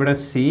 ഇവിടെ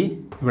സി,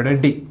 ഇവിടെ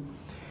ഡി.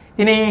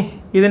 ഇനി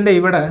ഇതിൻ്റെ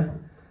ഇവിടെ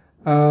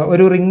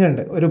ഒരു റിങ്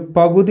ഉണ്ട്, ഒരു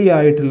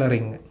പകുതിയായിട്ടുള്ള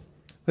റിങ്,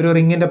 ഒരു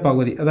റിങ്ങിൻ്റെ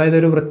പകുതി, അതായത്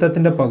ഒരു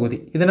വൃത്തത്തിൻ്റെ പകുതി.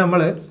 ഇത്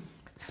നമ്മൾ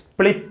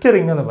സ്പ്ലിറ്റ്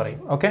റിങ് എന്ന് പറയും.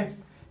 ഓക്കെ,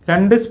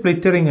 2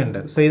 സ്പ്ലിറ്റ് റിങ് ഉണ്ട്.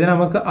 സോ ഇതിനെ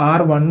നമുക്ക്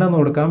R1 എന്ന്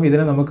കൊടുക്കാം,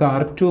 ഇതിനെ നമുക്ക്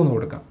R2 എന്ന്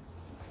കൊടുക്കാം.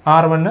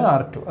 R1,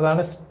 R2,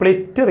 അതാണ്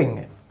സ്പ്ലിറ്റ്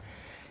റിങ്.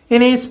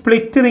 ഇനി ഈ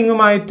സ്പ്ലിറ്റ്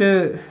റിങ്ങുമായിട്ട്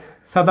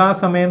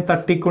സദാസമയം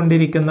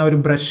തട്ടിക്കൊണ്ടിരിക്കുന്ന ഒരു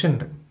ബ്രഷ്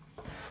ഉണ്ട്.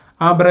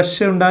 ആ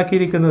ബ്രഷ്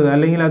ഉണ്ടാക്കിയിരിക്കുന്നത്,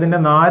 അല്ലെങ്കിൽ അതിൻ്റെ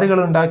നാരുകൾ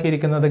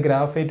ഉണ്ടാക്കിയിരിക്കുന്നത്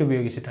ഗ്രാഫൈറ്റ്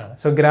ഉപയോഗിച്ചിട്ടാണ്.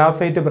 So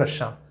graphite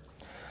ബ്രഷാണ്.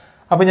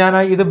 അപ്പോൾ ഞാൻ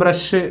ഇത്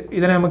ബ്രഷ്,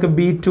 ഇതിനെ നമുക്ക്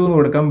B2 എന്ന്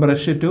കൊടുക്കാം,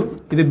 ബ്രഷ് 2.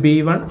 ഇത്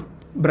B1,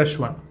 ബ്രഷ്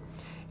 1.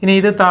 ഇനി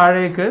ഇത്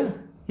താഴേക്ക്,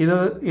 ഇത്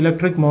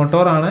ഇലക്ട്രിക്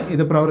മോട്ടോറാണ്.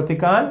 ഇത്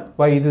പ്രവർത്തിക്കാൻ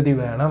വൈദ്യുതി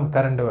വേണം,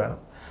 കറണ്ട് വേണം.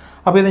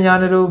 അപ്പോൾ ഇത്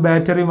ഞാനൊരു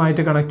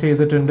ബാറ്ററിയുമായിട്ട് കണക്ട്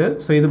ചെയ്തിട്ടുണ്ട്.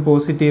 സോ ഇത്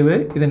പോസിറ്റീവ്,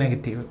 ഇത്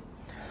നെഗറ്റീവ്.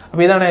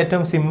 അപ്പോൾ ഇതാണ്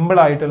ഏറ്റവും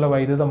സിമ്പിളായിട്ടുള്ള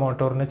വൈദ്യുത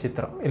മോട്ടോറിൻ്റെ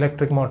ചിത്രം,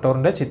 ഇലക്ട്രിക്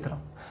മോട്ടോറിൻ്റെ ചിത്രം.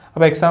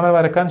 അപ്പോൾ എക്സാമിൽ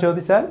വരക്കാൻ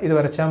ചോദിച്ചാൽ ഇത്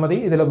വരച്ചാൽ മതി,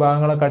 ഇതിലെ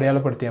ഭാഗങ്ങളൊക്കെ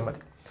അടയാളപ്പെടുത്തിയാൽ മതി.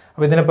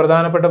 അപ്പോൾ ഇതിൻ്റെ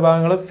പ്രധാനപ്പെട്ട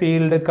ഭാഗങ്ങൾ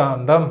ഫീൽഡ്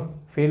കാന്തം,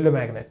 ഫീൽഡ്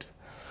മാഗ്നറ്റ്.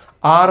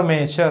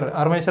 ആർമേച്ചർ.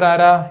 ആർമേച്ചർ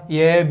ആരാ?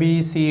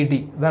 ABCD,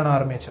 ഇതാണ്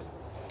ആർമേച്ചർ.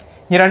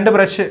 ഇനി 2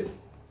 ബ്രഷ്,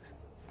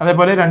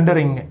 അതേപോലെ 2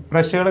 ring.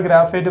 ബ്രഷുകൾ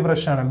graphite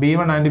ബ്രഷാണ്,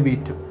 B1 and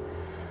B2.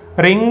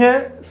 Ring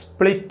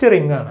split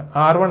ring ആണ്,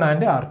 R1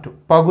 ആൻഡ് R2.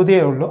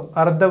 പകുതിയേ ഉള്ളൂ,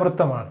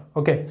 അർദ്ധവൃത്തമാണ്.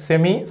 Okay,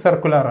 semi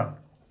സർക്കുലറാണ്.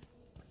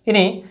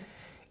 ഇനി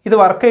ഇത്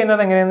വർക്ക്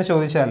ചെയ്യുന്നത് എങ്ങനെയെന്ന്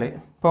ചോദിച്ചാൽ,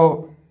 ഇപ്പോൾ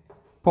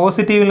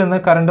പോസിറ്റീവിൽ നിന്ന്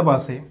കറണ്ട്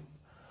പാസ് ചെയ്യും.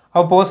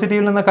 അപ്പോൾ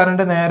പോസിറ്റീവിൽ നിന്ന്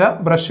കറണ്ട് നേരെ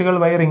ബ്രഷുകൾ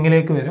വഴി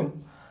റിങ്ങിലേക്ക് വരും.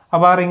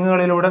 അപ്പോൾ ആ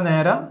റിങ്ങുകളിലൂടെ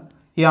നേരെ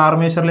ഈ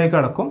ആർമേച്ചറിലേക്ക്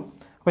കടക്കും.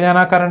 അപ്പോൾ ഞാൻ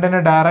ആ കറണ്ടിൻ്റെ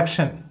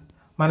ഡയറക്ഷൻ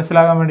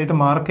മനസ്സിലാകാൻ വേണ്ടിയിട്ട്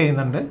മാർക്ക്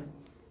ചെയ്യുന്നുണ്ട്.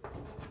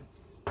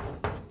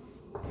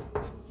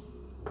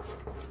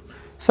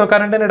 സോ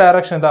കറണ്ടിൻ്റെ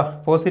ഡയറക്ഷൻ ഇതാ,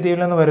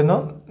 പോസിറ്റീവിൽ നിന്ന് വരുന്നു,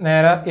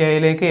 നേരെ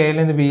എയിലേക്ക്, എയിൽ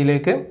നിന്ന്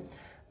ബിയിലേക്ക്,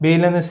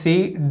 ബിയിൽ നിന്ന് C,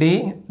 D,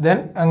 ദെൻ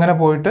അങ്ങനെ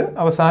പോയിട്ട്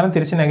അവസാനം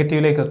തിരിച്ച്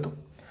നെഗറ്റീവിലേക്ക് എത്തും.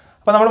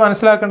 അപ്പോൾ നമ്മൾ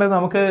മനസ്സിലാക്കേണ്ടത്,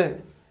 നമുക്ക്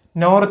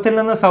നോർത്തിൽ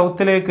നിന്ന്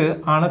സൗത്തിലേക്ക്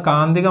ആണ്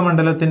കാന്തിക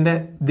മണ്ഡലത്തിൻ്റെ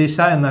ദിശ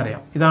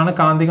എന്നറിയാം. ഇതാണ്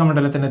കാന്തിക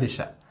മണ്ഡലത്തിൻ്റെ ദിശ.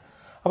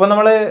 അപ്പോൾ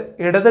നമ്മൾ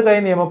ഇടത് കൈ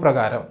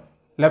നിയമപ്രകാരം,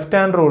 ലെഫ്റ്റ്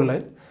ഹാൻഡ് റൂളിൽ,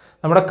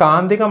 നമ്മുടെ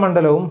കാന്തിക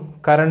മണ്ഡലവും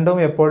കറണ്ടും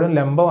എപ്പോഴും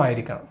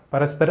ലംബമായിരിക്കണം,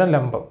 പരസ്പരം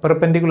ലംബം,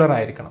 പെർപെൻഡിക്കുലർ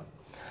ആയിരിക്കണം.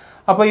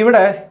 അപ്പോൾ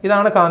ഇവിടെ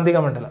ഇതാണ് കാന്തിക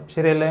മണ്ഡലം,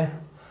 ശരിയല്ലേ?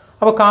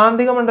 അപ്പോൾ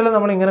കാന്തിക മണ്ഡലം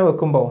നമ്മൾ ഇങ്ങനെ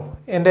വെക്കുമ്പോൾ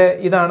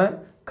ഇതാണ്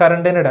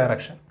കറണ്ടിൻ്റെ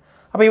ഡയറക്ഷൻ.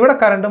 അപ്പോൾ ഇവിടെ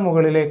കറണ്ട്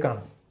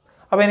മുകളിലേക്കാണ്.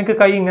 അപ്പോൾ എനിക്ക്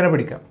കൈ ഇങ്ങനെ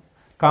പിടിക്കാം.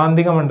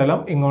 കാന്തിക മണ്ഡലം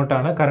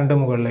ഇങ്ങോട്ടാണ്, കറണ്ട്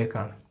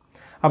മുകളിലേക്കാണ്.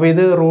 അപ്പോൾ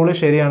ഇത് റൂള്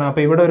ശരിയാണ്.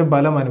 അപ്പോൾ ഇവിടെ ഒരു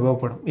ബലം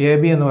അനുഭവപ്പെടും,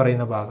 AB എന്ന്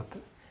പറയുന്ന ഭാഗത്ത്.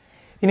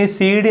 ഇനി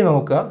CD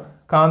നോക്കുക.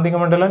 കാന്തിക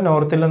മണ്ഡലം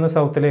നോർത്തിൽ നിന്ന്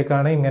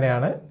സൗത്തിലേക്കാണ്,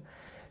 ഇങ്ങനെയാണ്.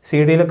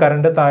 CD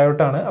current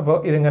താഴോട്ടാണ്. അപ്പോൾ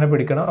ഇതിങ്ങനെ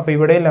പിടിക്കണം. അപ്പോൾ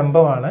ഇവിടെ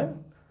ലംബമാണ്.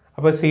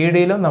 അപ്പോൾ CD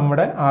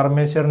നമ്മുടെ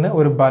ആർമേച്ചറിന്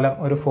ഒരു ബലം,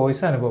 ഒരു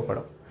ഫോഴ്സ്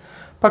അനുഭവപ്പെടും.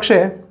 പക്ഷേ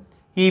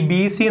ഈ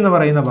BC എന്ന്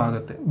പറയുന്ന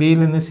ഭാഗത്ത്, ബിയിൽ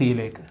നിന്ന്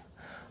സിയിലേക്ക്,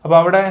 അപ്പോൾ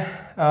അവിടെ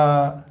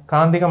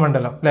കാന്തിക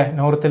മണ്ഡലം അല്ലേ,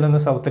 നോർത്തിൽ നിന്ന്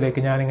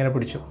സൗത്തിലേക്ക് ഞാനിങ്ങനെ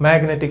പിടിച്ചു,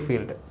 മാഗ്നറ്റിക്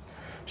ഫീൽഡ്.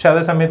 പക്ഷെ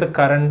അതേ സമയത്ത്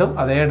കറണ്ടും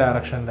അതേ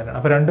ഡയറക്ഷനിൽ തന്നെയാണ്.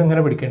 അപ്പോൾ രണ്ടും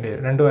ഇങ്ങനെ പിടിക്കേണ്ടി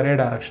വരും, രണ്ടും ഒരേ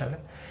ഡയറക്ഷനിൽ.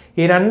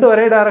 ഈ രണ്ടും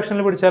ഒരേ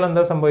ഡയറക്ഷനിൽ പിടിച്ചാൽ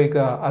എന്താ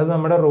സംഭവിക്കുക? അത്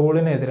നമ്മുടെ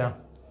റൂളിന് എതിരാണ്,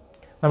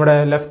 നമ്മുടെ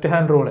ലെഫ്റ്റ്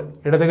ഹാൻഡ് റൂള്,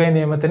 ഇടത് കൈ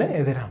നിയമത്തിന്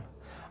എതിരാണ്.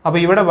 അപ്പോൾ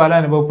ഇവിടെ ബലം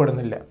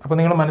അനുഭവപ്പെടുന്നില്ല. അപ്പോൾ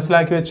നിങ്ങൾ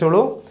മനസ്സിലാക്കി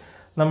വെച്ചോളൂ,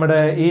 നമ്മുടെ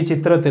ഈ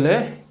ചിത്രത്തിൽ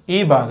ഈ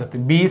ഭാഗത്ത്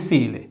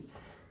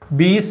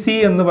BC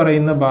എന്ന്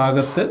പറയുന്ന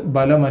ഭാഗത്ത്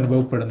ബലം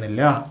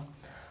അനുഭവപ്പെടുന്നില്ല.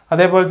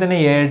 അതേപോലെ തന്നെ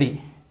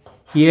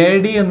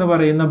AD എന്ന്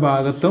പറയുന്ന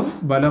ഭാഗത്തും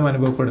ബലം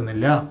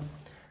അനുഭവപ്പെടുന്നില്ല.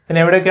 പിന്നെ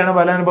എവിടെയൊക്കെയാണ്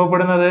ബലം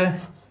അനുഭവപ്പെടുന്നത്?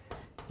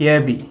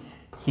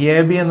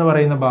 AB എന്ന്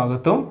പറയുന്ന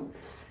ഭാഗത്തും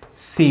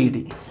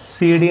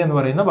CD എന്ന്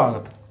പറയുന്ന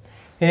ഭാഗത്തും.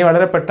 ഇനി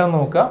വളരെ പെട്ടെന്ന്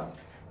നോക്കുക.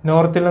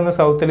 നോർത്തിൽ നിന്ന്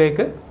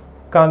സൗത്തിലേക്ക്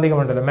കാന്തിക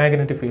മണ്ഡലം,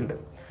 മാഗ്നറ്റിക് ഫീൽഡ്.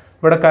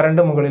 ഇവിടെ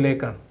കറണ്ട്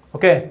മുകളിലേക്കാണ്.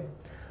 ഓക്കെ,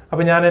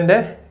 അപ്പോൾ ഞാൻ എൻ്റെ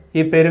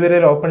ഈ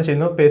പെരുവിരൽ ഓപ്പൺ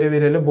ചെയ്യുന്നു.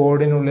 പെരുവിരൽ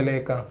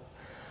ബോർഡിനുള്ളിലേക്കാണ്.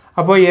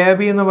 അപ്പോൾ AB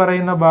എന്ന്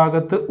പറയുന്ന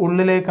ഭാഗത്ത്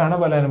ഉള്ളിലേക്കാണ്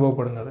ബലം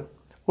അനുഭവപ്പെടുന്നത്,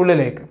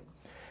 ഉള്ളിലേക്ക്.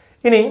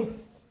 ഇനി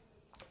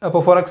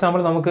അപ്പോൾ ഫോർ എക്സാമ്പിൾ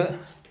നമുക്ക്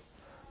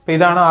ഇപ്പോൾ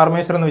ഇതാണ്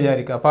ആർമേച്ചർ എന്ന്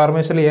വിചാരിക്കുക. അപ്പോൾ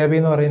ആർമേച്ചറിൽ AB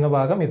എന്ന് പറയുന്ന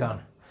ഭാഗം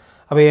ഇതാണ്.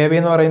 അപ്പോൾ AB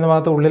എന്ന് പറയുന്ന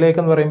ഭാഗത്ത് ഉള്ളിലേക്ക്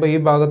എന്ന് പറയുമ്പോൾ ഈ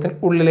ഭാഗത്തിന്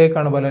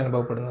ഉള്ളിലേക്കാണ് ബലം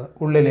അനുഭവപ്പെടുന്നത്,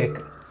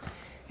 ഉള്ളിലേക്ക്.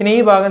 ഇനി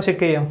ഈ ഭാഗം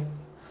ചെക്ക് ചെയ്യാം.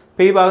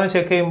 അപ്പോൾ ഈ ഭാഗം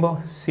ചെക്ക് ചെയ്യുമ്പോൾ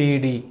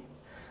CD,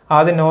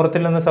 ആദ്യം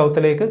നോർത്തിൽ നിന്ന്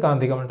സൗത്തിലേക്ക്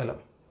കാന്തിക മണ്ഡലം,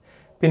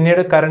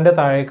 പിന്നീട് കറണ്ട്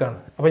താഴേക്കാണ്.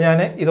 അപ്പോൾ ഞാൻ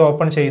ഇത്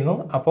ഓപ്പൺ ചെയ്യുന്നു.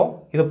 അപ്പോൾ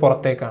ഇത്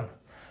പുറത്തേക്കാണ്.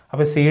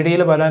 അപ്പോൾ CD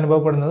ബലം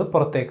അനുഭവപ്പെടുന്നത്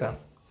പുറത്തേക്കാണ്.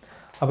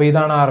 അപ്പോൾ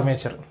ഇതാണ്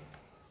ആർമേച്ചർ.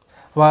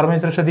 അപ്പോൾ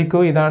ആർമേച്ചർ ശ്രദ്ധിക്കൂ,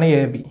 ഇതാണ്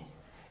AB,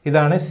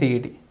 ഇതാണ്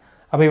CD.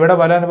 അപ്പോൾ ഇവിടെ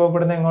ബലം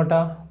അനുഭവപ്പെടുന്നത്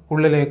എങ്ങോട്ടാണ്?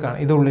 ഉള്ളിലേക്കാണ്,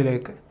 ഇത്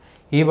ഉള്ളിലേക്ക്.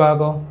 ഈ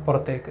ഭാഗം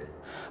പുറത്തേക്ക്.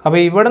 അപ്പോൾ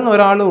ഇവിടെ നിന്ന്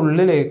ഒരാൾ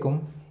ഉള്ളിലേക്കും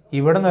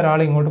ഇവിടെ നിന്ന് ഒരാൾ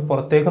ഇങ്ങോട്ട്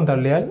പുറത്തേക്കും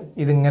തള്ളിയാൽ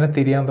ഇതിങ്ങനെ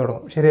തിരിയാൻ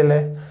തുടങ്ങും.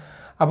 ശരിയല്ലേ?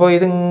 അപ്പോൾ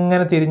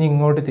ഇതിങ്ങനെ തിരിഞ്ഞ്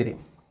ഇങ്ങോട്ട്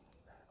തിരിയും.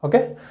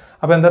 ഓക്കെ.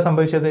 അപ്പോൾ എന്താ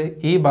സംഭവിച്ചത്?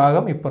 ഈ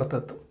ഭാഗം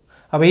ഇപ്പുറത്തെത്തും.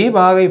 അപ്പോൾ ഈ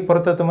ഭാഗം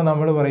ഇപ്പുറത്തെത്തുമ്പോൾ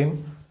നമ്മൾ പറയും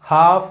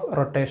ഹാഫ്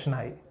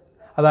റൊട്ടേഷനായി,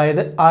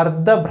 അതായത്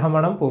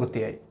അർദ്ധഭ്രമണം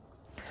പൂർത്തിയായി.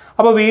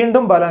 അപ്പോൾ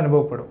വീണ്ടും ബലം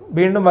അനുഭവപ്പെടും.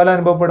 വീണ്ടും ബലം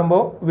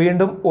അനുഭവപ്പെടുമ്പോൾ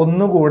വീണ്ടും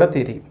ഒന്നുകൂടെ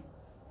തിരിയും.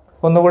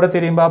 ഒന്നുകൂടെ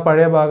തിരിയുമ്പോൾ ആ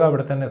പഴയ ഭാഗം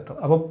അവിടെ തന്നെ എത്തും.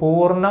 അപ്പോൾ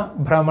പൂർണ്ണ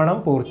ഭ്രമണം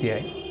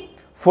പൂർത്തിയായി,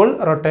 ഫുൾ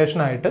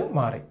റൊട്ടേഷനായിട്ട്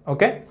മാറി.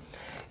 ഓക്കെ.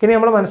 ഇനി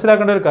നമ്മൾ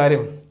മനസ്സിലാക്കേണ്ട ഒരു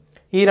കാര്യം,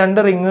 ഈ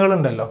 2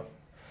 റിങ്ങുകളുണ്ടല്ലോ.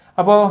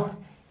 അപ്പോൾ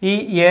ഈ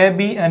A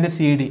B and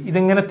C D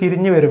ഇതിങ്ങനെ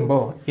തിരിഞ്ഞ്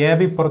വരുമ്പോൾ എ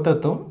ബി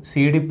ഇപ്പുറത്തെത്തും,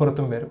 സി ഡി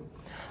ഇപ്പുറത്തും വരും.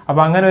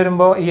 അപ്പോൾ അങ്ങനെ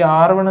വരുമ്പോൾ ഈ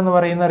R1 എന്ന്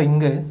പറയുന്ന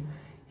റിങ്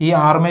ഈ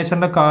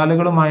ആർമേച്ചറിൻ്റെ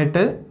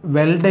കാലുകളുമായിട്ട്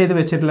വെൽഡ് ചെയ്ത്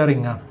വെച്ചിട്ടുള്ള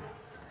റിങ്ങാണ്.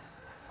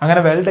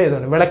 അങ്ങനെ വെൽഡ്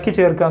ചെയ്താണ്, വിളക്കി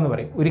ചേർക്കുക എന്ന്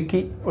പറയും. ഉരുക്കി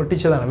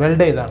ഒട്ടിച്ചതാണ്,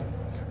 വെൽഡ് ചെയ്താണ്.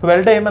 അപ്പോൾ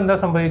വെൽഡ് ചെയ്യുമ്പോൾ എന്താ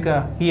സംഭവിക്കുക?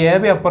 ഈ എ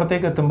ബി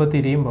അപ്പുറത്തേക്ക് എത്തുമ്പോൾ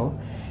തിരിയുമ്പോൾ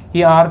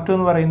ഈ R2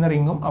 എന്ന് പറയുന്ന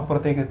റിങ്ങും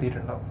അപ്പുറത്തേക്ക്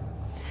എത്തിയിട്ടുണ്ടാവും.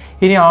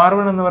 ഇനി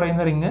R1 എന്ന്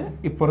പറയുന്ന റിങ്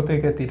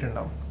ഇപ്പുറത്തേക്ക്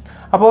എത്തിയിട്ടുണ്ടാവും.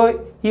 അപ്പോൾ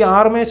ഈ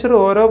ആർമേച്ചർ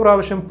ഓരോ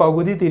പ്രാവശ്യം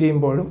പകുതി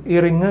തിരിയുമ്പോഴും ഈ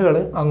റിങ്ങുകൾ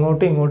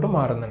അങ്ങോട്ടും ഇങ്ങോട്ടും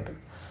മാറുന്നുണ്ട്.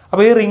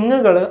 അപ്പോൾ ഈ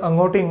റിങ്ങുകൾ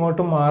അങ്ങോട്ടും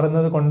ഇങ്ങോട്ടും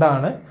മാറുന്നത്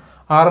കൊണ്ടാണ്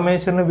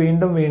ആർമേച്ചറിന്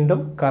വീണ്ടും വീണ്ടും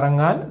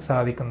കറങ്ങാൻ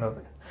സാധിക്കുന്നത്.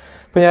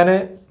 ഇപ്പോൾ ഞാൻ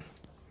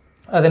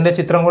അതിൻ്റെ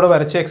ചിത്രം കൂടെ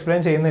വരച്ച്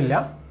എക്സ്പ്ലെയിൻ ചെയ്യുന്നില്ല,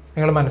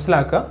 നിങ്ങൾ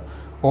മനസ്സിലാക്കുക.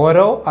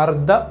 ഓരോ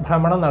അർദ്ധ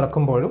ഭ്രമണം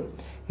നടക്കുമ്പോഴും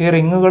ഈ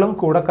റിങ്ങുകളും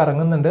കൂടെ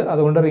കറങ്ങുന്നുണ്ട്.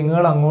 അതുകൊണ്ട്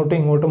റിങ്ങുകൾ അങ്ങോട്ടും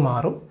ഇങ്ങോട്ടും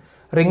മാറും.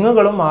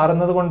 റിങ്ങുകളും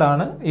മാറുന്നത്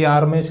കൊണ്ടാണ് ഈ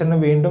ആർമേച്ചറിന്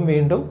വീണ്ടും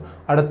വീണ്ടും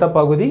അടുത്ത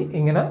പകുതി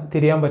ഇങ്ങനെ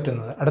തിരിയാൻ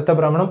പറ്റുന്നത്, അടുത്ത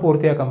ഭ്രമണം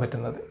പൂർത്തിയാക്കാൻ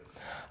പറ്റുന്നത്.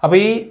 അപ്പോൾ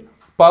ഈ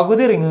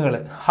പകുതി റിങ്ങുകൾ,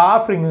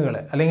 ഹാഫ് റിങ്ങുകൾ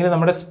അല്ലെങ്കിൽ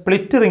നമ്മുടെ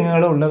സ്പ്ലിറ്റ്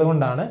റിങ്ങുകൾ ഉള്ളത്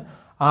കൊണ്ടാണ്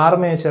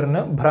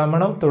ആർമേച്ചറിന്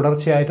ഭ്രമണം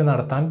തുടർച്ചയായിട്ട്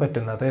നടത്താൻ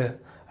പറ്റുന്നത്,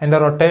 അതിൻ്റെ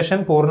റൊട്ടേഷൻ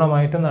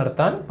പൂർണ്ണമായിട്ട്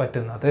നടത്താൻ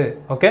പറ്റുന്നത്.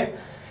 ഓക്കെ.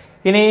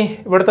 ഇനി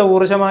ഇവിടുത്തെ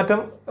ഊർജ്ജമാറ്റം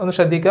ഒന്ന്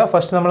ശ്രദ്ധിക്കുക.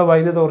 ഫസ്റ്റ് നമ്മൾ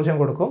വൈദ്യുതോർജ്ജം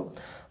കൊടുക്കും.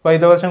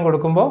 വൈദ്യുതോർജ്ജം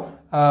കൊടുക്കുമ്പോൾ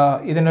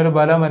ഇതിനൊരു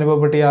ബലം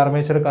അനുഭവപ്പെട്ട് ഈ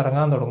ആർമേച്ചർ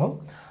കറങ്ങാൻ തുടങ്ങും.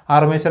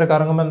 ആർമേച്ചർ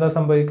കറങ്ങുമ്പോൾ എന്താ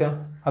സംഭവിക്കുക?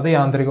 അത്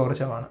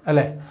യാന്ത്രികോർജ്ജമാണ്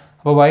അല്ലേ?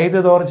 അപ്പോൾ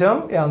വൈദ്യുതോർജ്ജം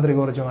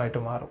യാന്ത്രികോർജ്ജമായിട്ട്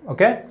മാറും.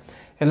 Okay.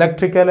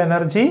 Electrical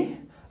energy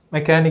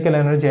mechanical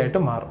energy ആയിട്ട്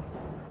മാറും.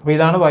 അപ്പോൾ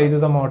ഇതാണ്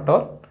വൈദ്യുത മോട്ടോർ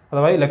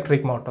അഥവാ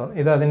ഇലക്ട്രിക് മോട്ടോർ.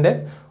 ഇത് അതിൻ്റെ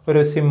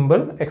ഒരു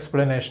സിമ്പിൾ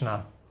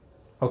എക്സ്പ്ലനേഷനാണ്.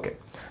 ഓക്കെ.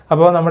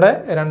 അപ്പോൾ നമ്മുടെ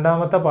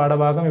രണ്ടാമത്തെ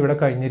പാഠഭാഗം ഇവിടെ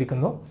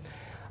കഴിഞ്ഞിരിക്കുന്നു.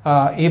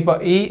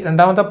 ഈ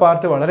രണ്ടാമത്തെ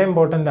പാർട്ട് വളരെ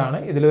ഇമ്പോർട്ടൻ്റ് ആണ്.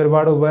 ഇതിൽ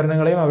ഒരുപാട്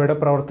ഉപകരണങ്ങളെയും അവയുടെ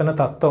പ്രവർത്തന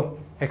തത്വം,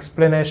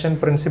 എക്സ്പ്ലനേഷൻ,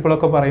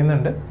 പ്രിൻസിപ്പിളൊക്കെ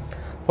പറയുന്നുണ്ട്.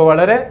 അപ്പോൾ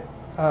വളരെ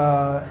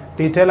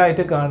ഡീറ്റെയിൽ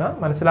ആയിട്ട് കാണാം.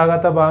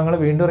 മനസ്സിലാകാത്ത ഭാഗങ്ങൾ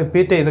വീണ്ടും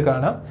റിപ്പീറ്റ് ചെയ്ത്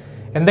കാണാം.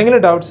 എന്തെങ്കിലും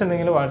ഡൗട്ട്സ്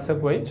ഉണ്ടെങ്കിൽ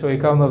വാട്സപ്പ് വഴി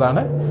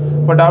ചോദിക്കാവുന്നതാണ്.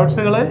 അപ്പോൾ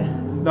ഡൗട്ട്സുകൾ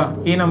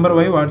ഈ നമ്പർ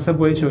വഴി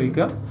വാട്സപ്പ് വഴി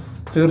ചോദിക്കുക.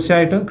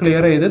 തീർച്ചയായിട്ടും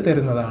ക്ലിയർ ചെയ്ത്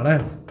തരുന്നതാണ്.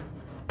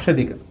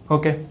 ശ്രദ്ധിക്കുക.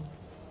 Okay,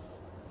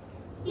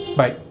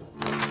 by.